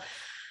helpful.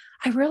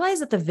 I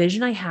realized that the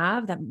vision I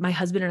have, that my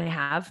husband and I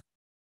have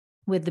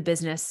with the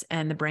business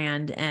and the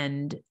brand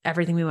and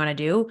everything we want to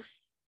do,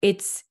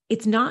 it's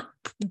not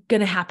going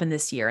to happen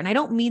this year. And I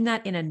don't mean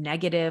that in a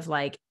negative,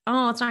 like,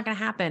 oh, it's not going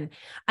to happen.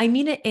 I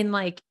mean it in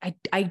like,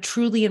 I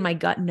truly in my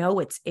gut know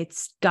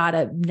it's got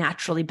to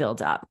naturally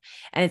build up,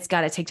 and it's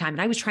got to take time.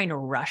 And I was trying to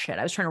rush it.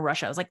 I was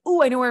like,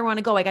 oh, I know where I want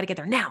to go. I got to get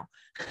there now.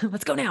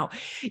 Let's go now,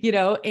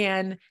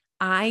 and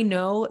I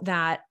know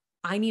that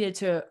I needed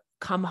to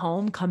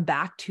come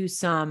back to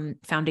some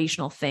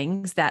foundational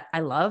things that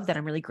I love, that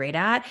I'm really great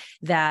at,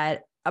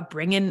 that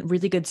bring in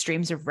really good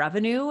streams of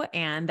revenue,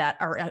 and that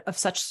are of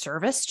such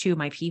service to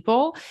my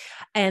people.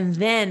 And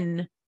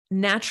then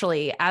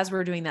naturally, as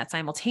we're doing that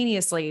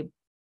simultaneously,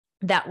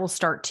 that will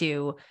start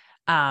the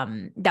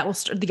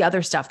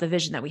other stuff, the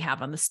vision that we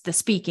have on the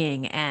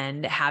speaking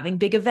and having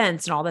big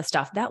events and all this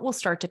stuff, that will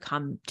start to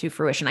come to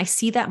fruition. I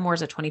see that more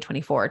as a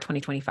 2024,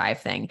 2025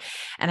 thing.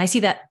 And I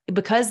see that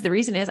because the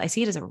reason is I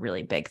see it as a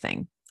really big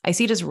thing. I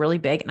see it as really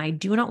big and I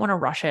do not want to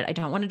rush it. I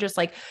don't want to just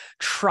like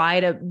try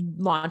to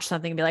launch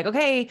something and be like,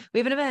 okay, we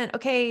have an event.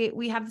 Okay,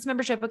 we have this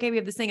membership. Okay, we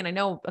have this thing. And I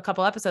know a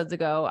couple episodes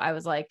ago, I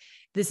was like,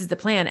 this is the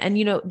plan.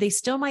 And, they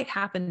still might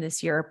happen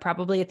this year,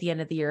 probably at the end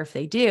of the year if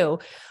they do.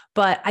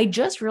 But I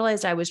just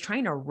realized I was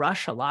trying to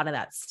rush a lot of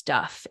that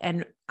stuff.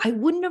 And I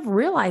wouldn't have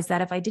realized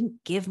that if I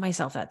didn't give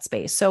myself that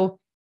space. So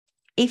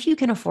if you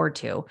can afford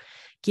to,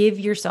 give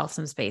yourself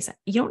some space.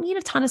 You don't need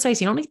a ton of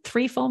space. You don't need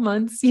 3 full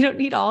months. You don't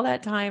need all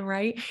that time,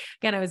 right?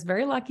 Again, I was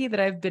very lucky that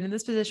I've been in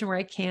this position where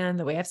I can,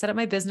 the way I've set up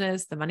my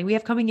business, the money we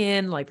have coming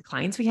in, like the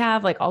clients we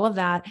have, like all of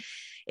that.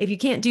 If you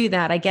can't do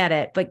that, I get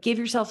it, but give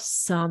yourself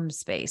some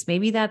space.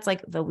 Maybe that's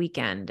like the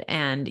weekend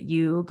and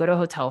you go to a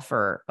hotel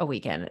for a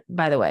weekend.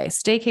 By the way,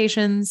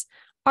 staycations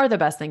are the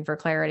best thing for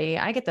clarity.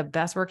 I get the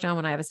best work done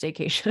when I have a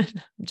staycation.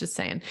 I'm just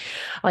saying,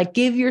 like,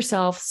 give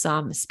yourself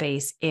some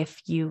space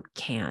if you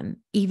can,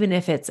 even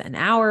if it's an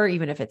hour,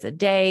 even if it's a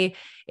day,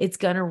 it's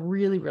going to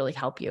really, really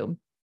help you.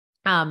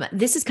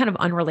 This is kind of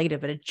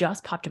unrelated, but it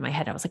just popped in my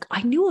head. I was like,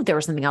 I knew there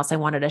was something else I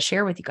wanted to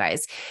share with you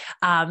guys,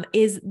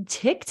 is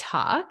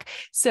TikTok.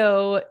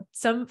 So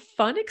some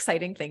fun,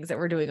 exciting things that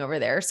we're doing over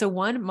there. So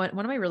one of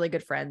my really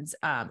good friends,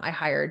 I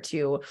hired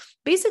to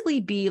basically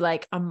be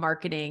like a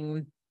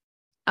marketing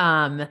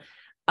a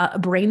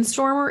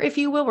brainstormer, if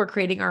you will. We're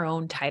creating our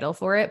own title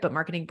for it, but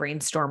marketing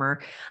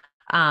brainstormer.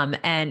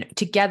 And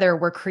together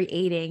we're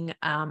creating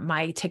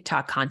my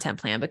TikTok content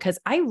plan because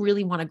I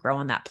really want to grow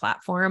on that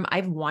platform.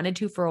 I've wanted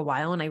to for a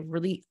while and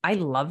I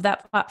love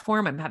that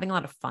platform. I'm having a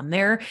lot of fun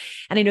there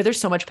and I know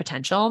there's so much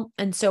potential.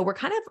 And so we're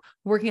kind of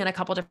working on a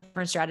couple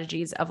different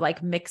strategies of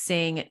like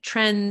mixing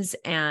trends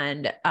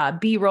and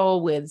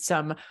B-roll with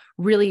some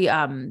really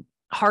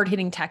hard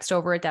hitting text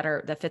over it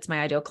that fits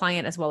my ideal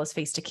client, as well as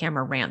face to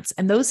camera rants.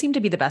 And those seem to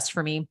be the best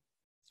for me.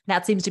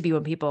 That seems to be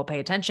when people pay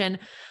attention.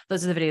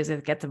 Those are the videos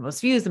that get the most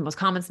views, the most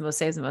comments, the most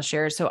saves, the most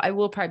shares. So I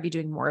will probably be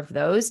doing more of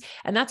those.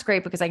 And that's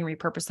great because I can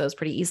repurpose those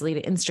pretty easily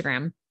to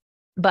Instagram.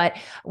 But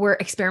we're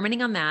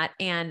experimenting on that.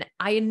 And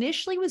I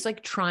initially was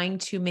like trying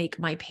to make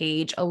my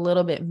page a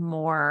little bit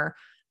more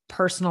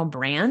personal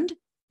brand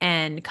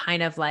and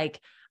kind of like,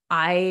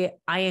 I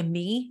am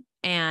me.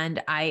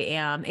 And I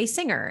am a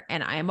singer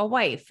and I am a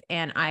wife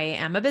and I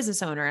am a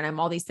business owner and I'm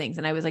all these things.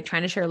 And I was like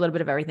trying to share a little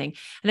bit of everything.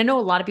 And I know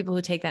a lot of people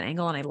who take that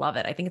angle and I love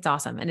it. I think it's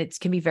awesome. And it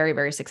can be very,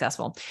 very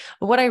successful.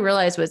 But what I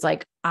realized was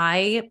like,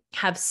 I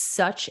have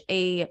such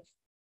a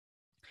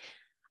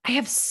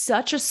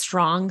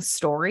strong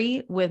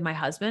story with my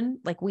husband.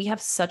 Like we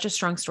have such a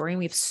strong story and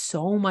we have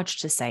so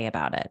much to say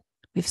about it.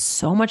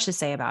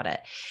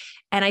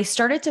 And I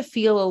started to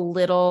feel a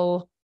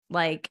little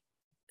like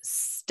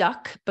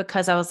stuck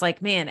because I was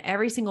like, man,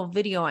 every single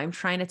video I'm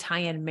trying to tie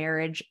in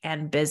marriage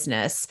and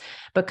business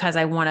because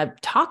I want to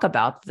talk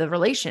about the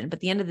relation. But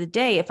at the end of the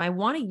day, if I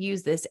want to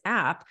use this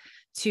app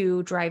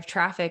to drive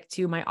traffic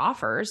to my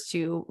offers,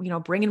 to,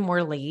 bring in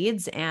more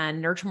leads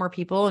and nurture more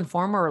people and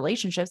form more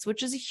relationships,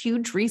 which is a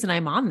huge reason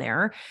I'm on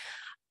there,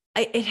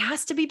 it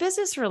has to be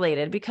business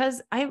related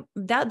because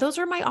those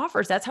are my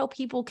offers. That's how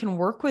people can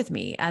work with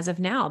me as of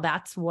now.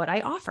 That's what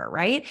I offer.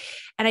 Right.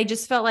 And I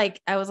just felt like,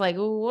 I was like,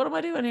 what am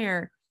I doing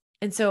here?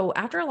 And so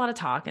after a lot of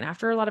talk and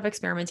after a lot of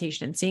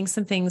experimentation and seeing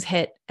some things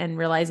hit and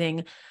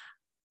realizing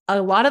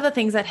a lot of the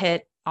things that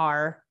hit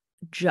are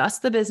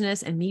just the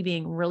business and me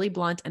being really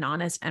blunt and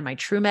honest and my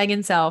true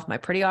Megan self, my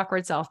pretty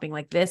awkward self being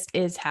like, this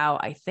is how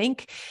I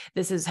think,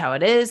 this is how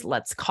it is.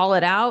 Let's call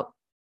it out.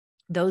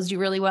 Those do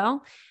really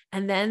well.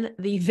 And then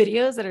the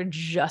videos that are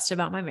just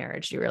about my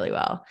marriage do really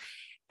well.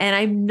 And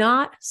I'm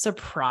not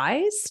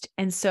surprised.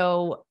 And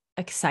so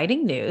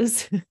exciting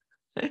news.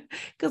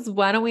 Because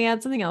why don't we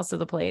add something else to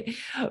the plate?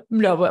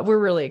 No, but we're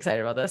really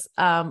excited about this.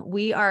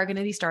 We are going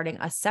to be starting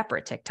a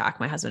separate TikTok,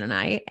 my husband and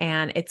I,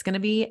 and it's going to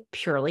be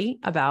purely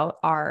about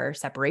our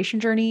separation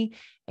journey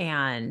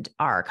and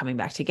our coming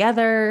back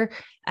together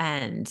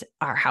and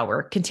how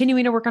we're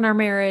continuing to work on our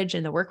marriage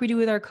and the work we do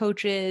with our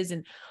coaches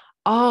and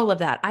all of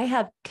that. I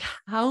have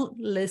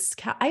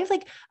I have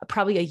like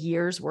probably a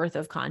year's worth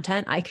of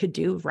content I could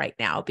do right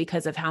now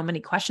because of how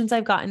many questions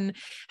I've gotten,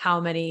 how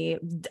many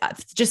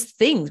just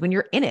things when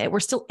you're in it,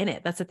 we're still in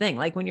it. That's the thing.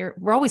 Like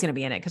we're always going to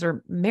be in it because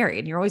we're married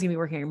and you're always going to be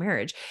working on your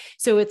marriage.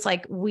 So it's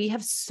like, we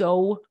have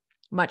so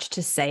much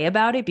to say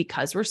about it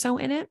because we're so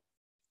in it.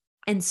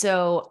 And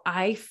so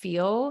I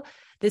feel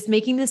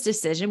making this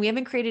decision, we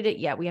haven't created it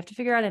yet. We have to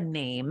figure out a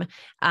name.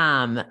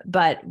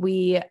 But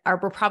we're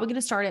probably going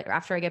to start it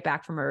after I get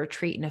back from a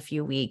retreat in a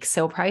few weeks.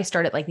 So we'll probably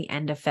start at like the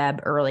end of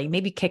Feb early,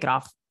 maybe kick it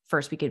off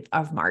first week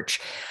of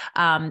March.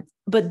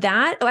 But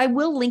that I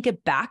will link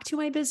it back to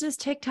my business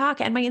TikTok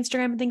and my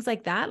Instagram and things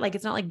like that. Like,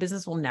 it's not like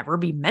business will never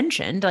be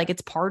mentioned. Like,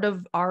 it's part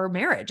of our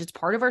marriage. It's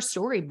part of our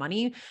story.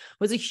 Money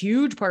was a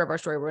huge part of our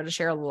story. We're going to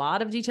share a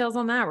lot of details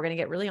on that. We're going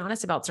to get really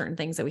honest about certain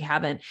things that we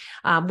haven't.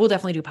 We'll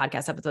definitely do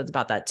podcast episodes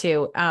about that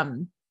too.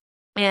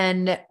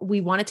 And we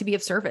want it to be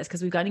of service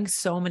because we've gotten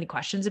so many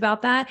questions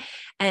about that.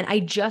 And I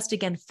just,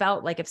 again,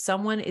 felt like if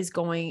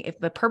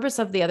the purpose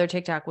of the other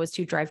TikTok was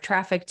to drive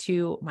traffic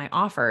to my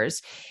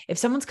offers, if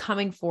someone's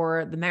coming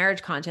for the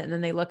marriage content and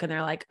then they look and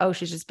they're like, oh,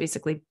 she's just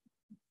basically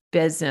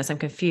business, I'm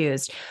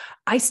confused.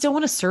 I still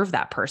want to serve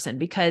that person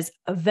because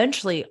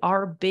eventually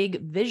our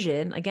big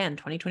vision, again,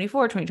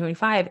 2024,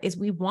 2025, is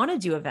we want to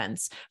do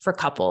events for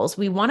couples.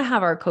 We want to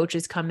have our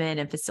coaches come in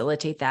and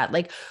facilitate that.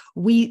 Like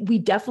we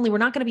definitely, we're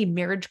not going to be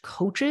marriage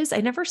coaches.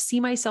 I never see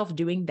myself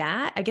doing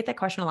that. I get that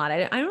question a lot.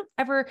 I don't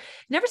ever,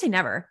 never say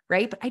never,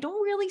 right? But I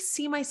don't really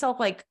see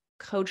myself like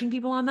coaching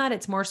people on that.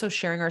 It's more so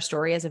sharing our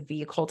story as a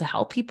vehicle to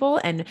help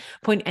people and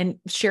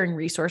sharing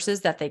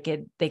resources that they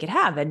could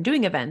have and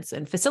doing events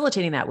and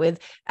facilitating that with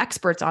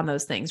experts on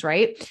those things.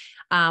 Right.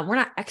 We're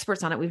not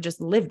experts on it. We've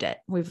just lived it.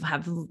 We've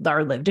have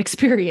our lived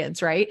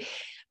experience. Right.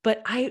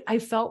 But I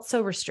felt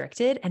so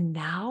restricted. And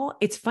now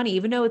it's funny,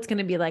 even though it's going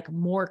to be like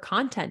more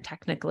content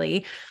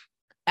technically,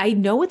 I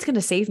know it's going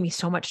to save me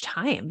so much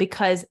time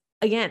because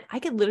again, I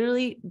could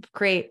literally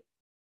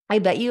I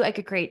bet you I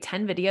could create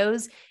 10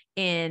 videos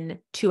in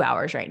 2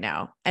 hours right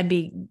now and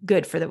be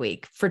good for the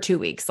week, for 2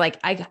 weeks. Like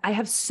I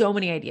have so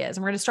many ideas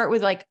and we're going to start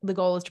with like, the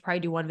goal is to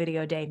probably do 1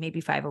 video a day, maybe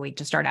 5 a week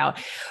to start out.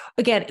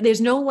 Again, there's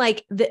no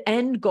like the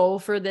end goal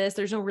for this.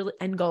 There's no real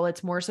end goal.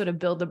 It's more so to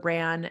build the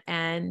brand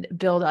and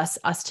build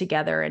us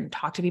together and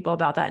talk to people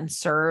about that and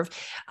serve,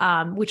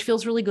 which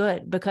feels really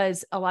good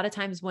because a lot of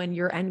times when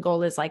your end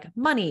goal is like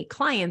money,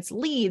 clients,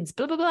 leads,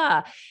 blah, blah,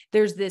 blah,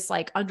 there's this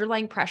like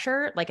underlying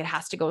pressure, like it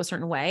has to go a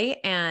certain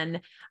way. And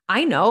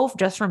I know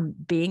just from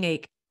being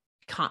a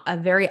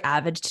very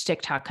avid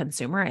TikTok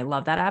consumer, I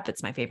love that app.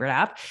 It's my favorite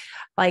app.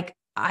 Like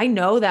I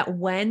know that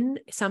when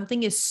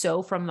something is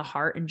so from the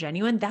heart and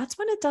genuine, that's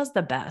when it does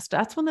the best.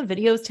 That's when the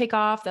videos take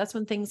off. That's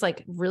when things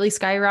like really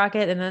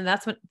skyrocket. And then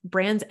that's when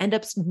brands end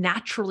up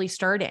naturally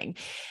starting.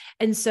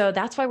 And so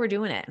that's why we're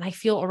doing it. And I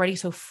feel already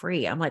so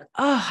free. I'm like,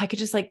 oh, I could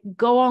just like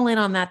go all in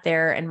on that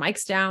there. And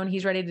Mike's down.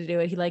 He's ready to do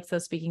it. He likes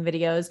those speaking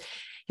videos.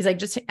 He's like,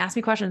 just ask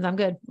me questions. I'm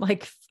good.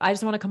 Like, I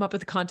just want to come up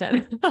with the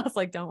content. I was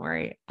like, don't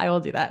worry. I will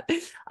do that.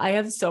 I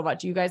have so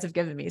much. You guys have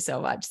given me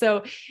so much.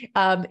 So,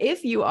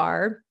 if you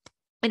are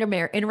in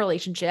a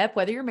relationship,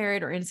 whether you're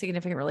married or in a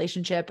significant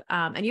relationship,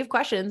 and you have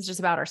questions just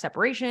about our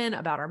separation,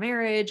 about our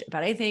marriage,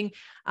 about anything,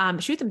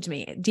 shoot them to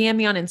me, DM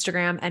me on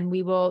Instagram, and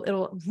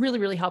it'll really,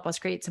 really help us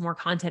create some more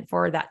content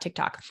for that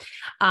TikTok.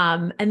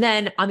 And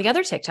then on the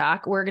other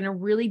TikTok, we're going to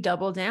really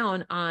double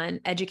down on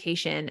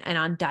education and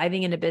on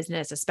diving into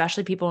business,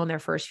 especially people in their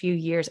first few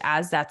years,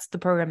 as that's the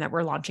program that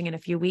we're launching in a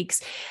few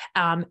weeks,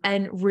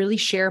 and really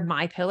share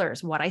my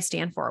pillars, what I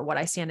stand for, what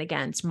I stand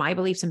against, my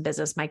beliefs in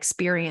business, my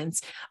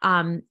experience,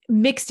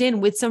 mixed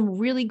in with some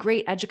really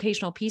great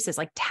educational pieces,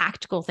 like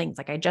tactical things.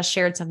 Like I just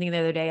shared something the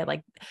other day,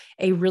 like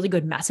a really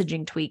good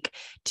messaging tweak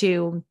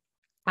to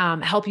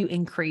help you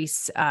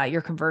increase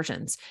your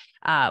conversions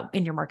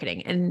in your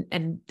marketing.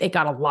 And it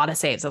got a lot of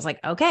saves. I was like,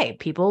 okay,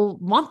 people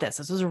want this.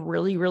 This was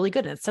really, really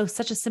good. And it's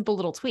such a simple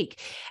little tweak.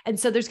 And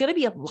so there's going to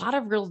be a lot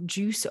of real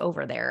juice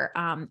over there.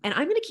 And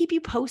I'm going to keep you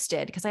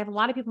posted because I have a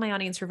lot of people in my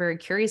audience who are very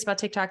curious about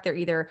TikTok. They're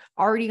either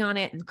already on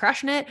it and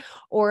crushing it,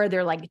 or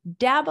they're like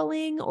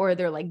dabbling, or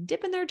they're like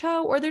dipping their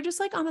toe, or they're just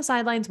like on the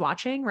sidelines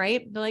watching,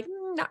 right? They're like,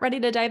 not ready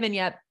to dive in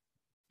yet,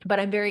 but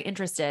I'm very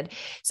interested.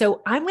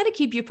 So I'm going to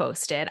keep you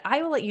posted.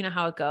 I will let you know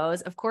how it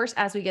goes. Of course,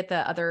 as we get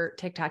the other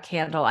TikTok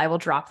handle, I will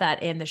drop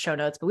that in the show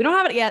notes, but we don't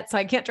have it yet. So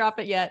I can't drop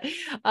it yet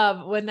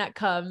when that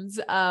comes.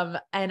 And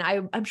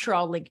I'm sure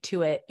I'll link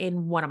to it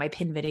in one of my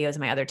pinned videos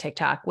in my other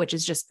TikTok, which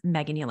is just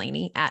Megan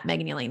Yelaney at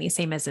Megan Yelaney,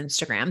 same as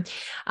Instagram.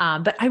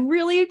 But I'm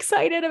really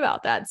excited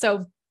about that.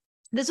 So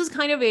this was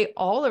kind of a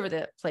all over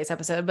the place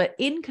episode, but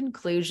in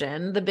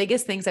conclusion, the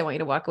biggest things I want you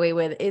to walk away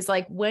with is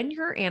like when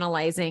you're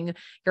analyzing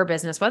your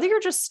business, whether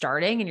you're just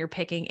starting and you're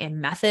picking a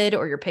method,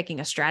 or you're picking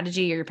a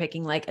strategy, or you're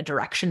picking like a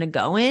direction to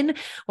go in,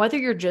 whether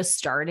you're just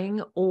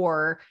starting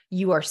or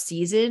you are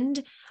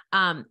seasoned,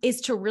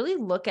 is to really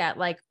look at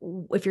like,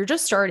 if you're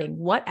just starting,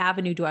 what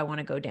avenue do I want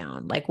to go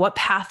down? Like what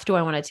path do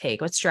I want to take?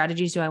 What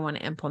strategies do I want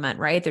to implement?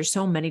 Right? There's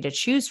so many to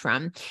choose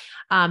from.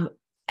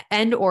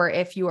 Or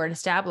if you are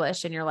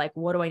established and you're like,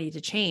 what do I need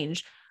to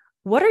change?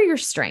 What are your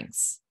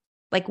strengths?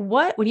 Like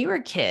when you were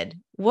a kid,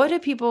 what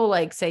did people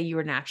like say you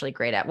were naturally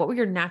great at? What were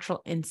your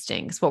natural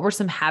instincts? What were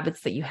some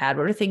habits that you had?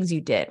 What are things you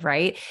did?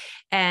 Right.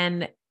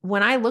 And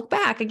when I look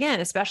back again,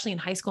 especially in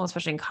high school,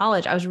 especially in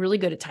college, I was really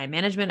good at time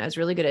management. I was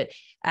really good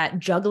at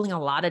juggling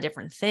a lot of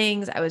different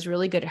things. I was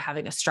really good at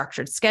having a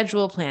structured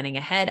schedule, planning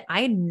ahead.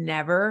 I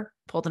never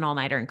pulled an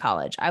all-nighter in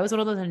college. I was one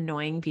of those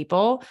annoying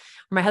people.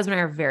 My husband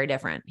and I are very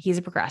different. He's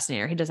a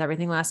procrastinator. He does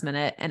everything last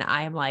minute. And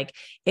I am like,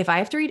 if I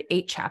have to read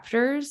 8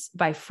 chapters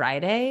by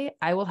Friday,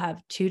 I will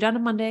have 2 done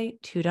on Monday,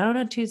 2 done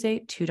on Tuesday,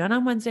 2 done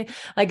on Wednesday.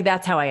 Like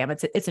that's how I am.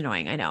 It's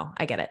annoying. I know,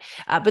 I get it.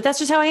 But that's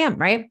just how I am.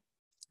 Right.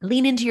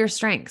 lean into your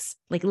strengths,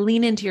 like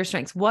lean into your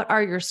strengths. What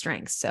are your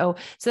strengths? So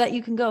that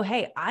you can go,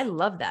 hey, I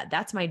love that.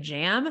 That's my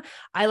jam.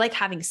 I like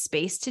having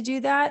space to do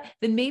that.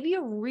 Then maybe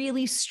a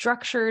really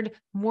structured,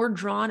 more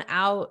drawn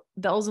out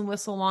bells and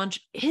whistle launch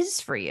is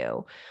for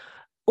you.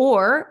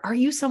 Or are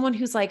you someone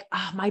who's like,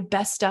 my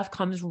best stuff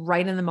comes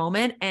right in the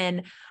moment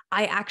and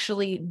I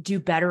actually do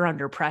better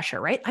under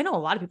pressure, right? I know a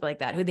lot of people like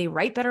that, who they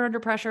write better under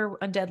pressure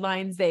on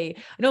deadlines. I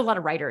know a lot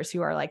of writers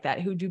who are like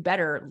that, who do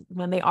better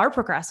when they are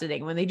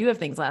procrastinating, when they do have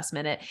things last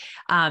minute.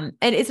 And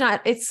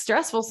it's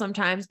stressful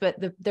sometimes, but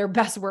their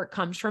best work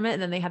comes from it.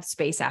 And then they have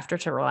space after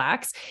to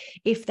relax.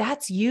 If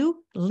that's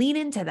you, lean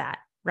into that,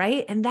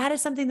 right? And that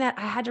is something that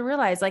I had to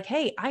realize, like,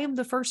 hey, I am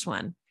the first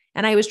one.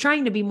 And I was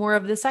trying to be more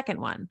of the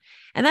second one.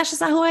 And that's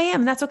just not who I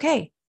am. And that's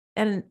okay.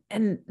 And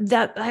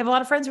that I have a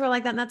lot of friends who are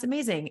like that, and that's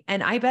amazing.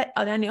 And I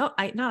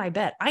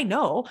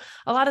know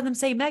a lot of them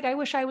say, Meg, I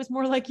wish I was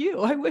more like you.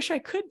 I wish I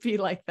could be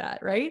like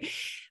that. Right.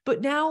 But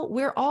now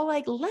we're all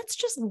like, let's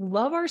just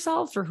love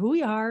ourselves for who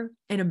we are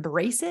and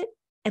embrace it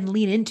and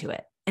lean into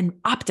it and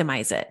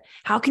optimize it.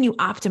 How can you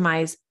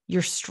optimize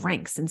your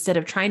strengths instead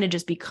of trying to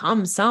just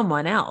become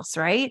someone else,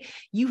 right?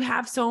 You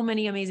have so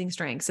many amazing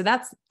strengths. So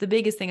that's the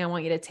biggest thing I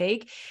want you to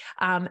take.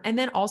 And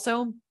then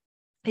also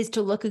is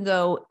to look and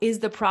go, is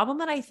the problem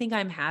that I think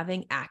I'm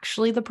having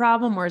actually the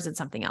problem, or is it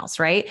something else,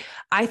 right?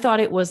 I thought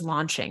it was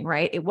launching,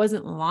 right? It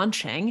wasn't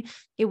launching.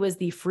 It was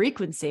the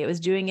frequency. It was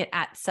doing it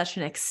at such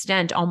an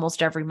extent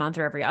almost every month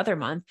or every other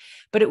month,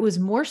 but it was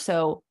more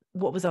so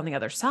what was on the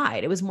other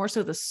side. It was more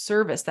so the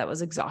service that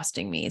was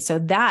exhausting me. So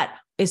that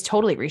is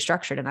totally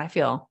restructured. And I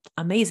feel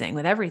amazing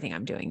with everything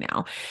I'm doing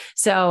now.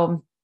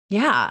 So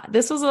yeah,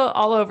 this was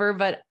all over,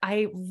 but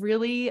I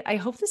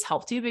hope this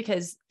helped you,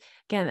 because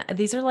again,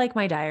 these are like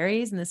my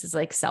diaries, and this is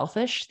like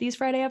selfish, these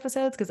Friday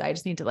episodes, because I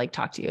just need to like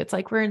talk to you. It's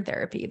like we're in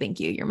therapy. Thank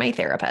you. You're my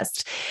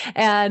therapist.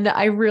 And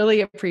I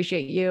really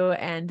appreciate you.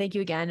 And thank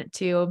you again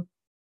to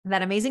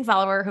that amazing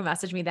follower who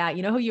messaged me that.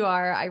 You know who you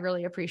are. I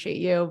really appreciate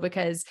you,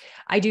 because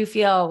I do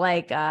feel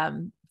like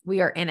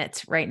we are in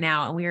it right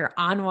now, and we are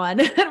on one,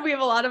 and we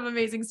have a lot of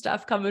amazing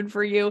stuff coming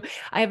for you.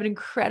 I have an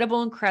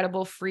incredible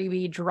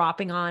freebie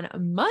dropping on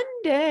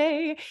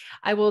Monday.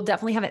 I will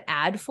definitely have an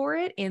ad for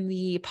it in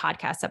the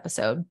podcast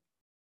episode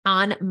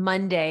on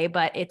Monday,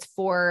 but it's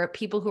for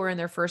people who are in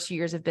their first few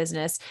years of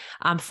business.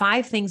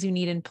 5 things you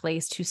need in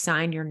place to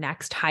sign your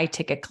next high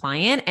ticket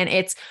client. And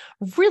it's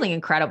really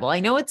incredible. I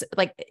know it's a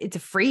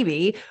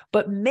freebie,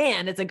 but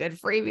man, it's a good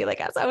freebie.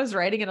 Like, as I was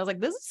writing it, I was like,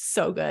 this is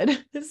so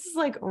good. This is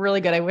like really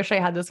good. I wish I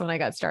had this when I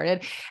got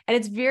started. And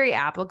it's very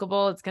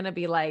applicable. It's going to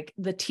be like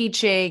the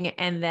teaching,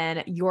 and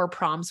then your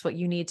prompts, what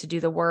you need to do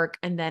the work,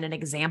 and then an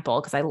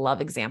example, because I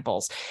love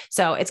examples.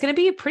 So it's going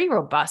to be pretty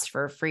robust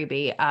for a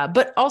freebie,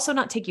 but also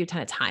not take you a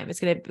ton of time.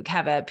 It's going to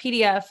have a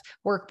PDF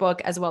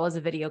workbook as well as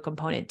a video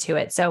component to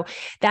it. So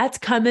that's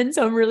coming.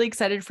 So I'm really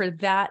excited for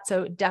that.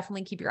 So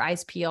definitely keep your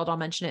eyes peeled. I'll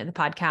mention it in the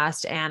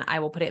podcast, and I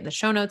will put it in the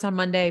show notes on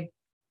Monday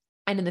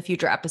and in the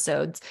future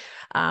episodes.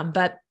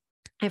 But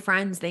my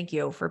friends, thank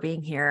you for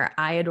being here.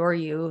 I adore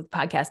you,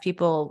 podcast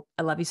people.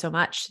 I love you so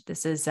much.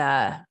 This is,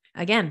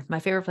 again, my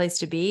favorite place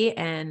to be.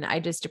 And I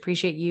just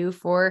appreciate you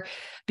for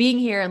being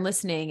here and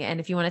listening.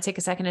 And if you want to take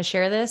a second to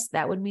share this,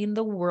 that would mean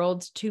the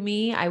world to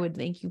me. I would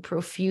thank you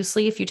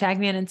profusely if you tag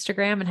me on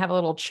Instagram and have a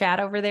little chat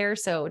over there.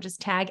 So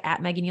just tag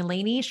at Megan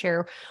Yelaney,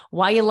 share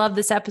why you love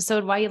this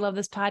episode, why you love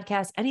this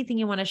podcast, anything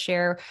you want to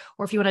share,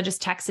 or if you want to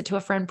just text it to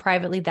a friend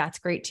privately, that's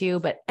great too.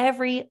 But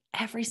every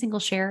single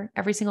share,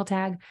 every single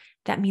tag,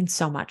 that means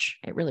so much.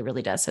 It really,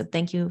 really does. So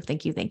thank you.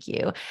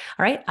 All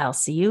right. I'll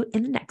see you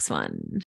in the next one.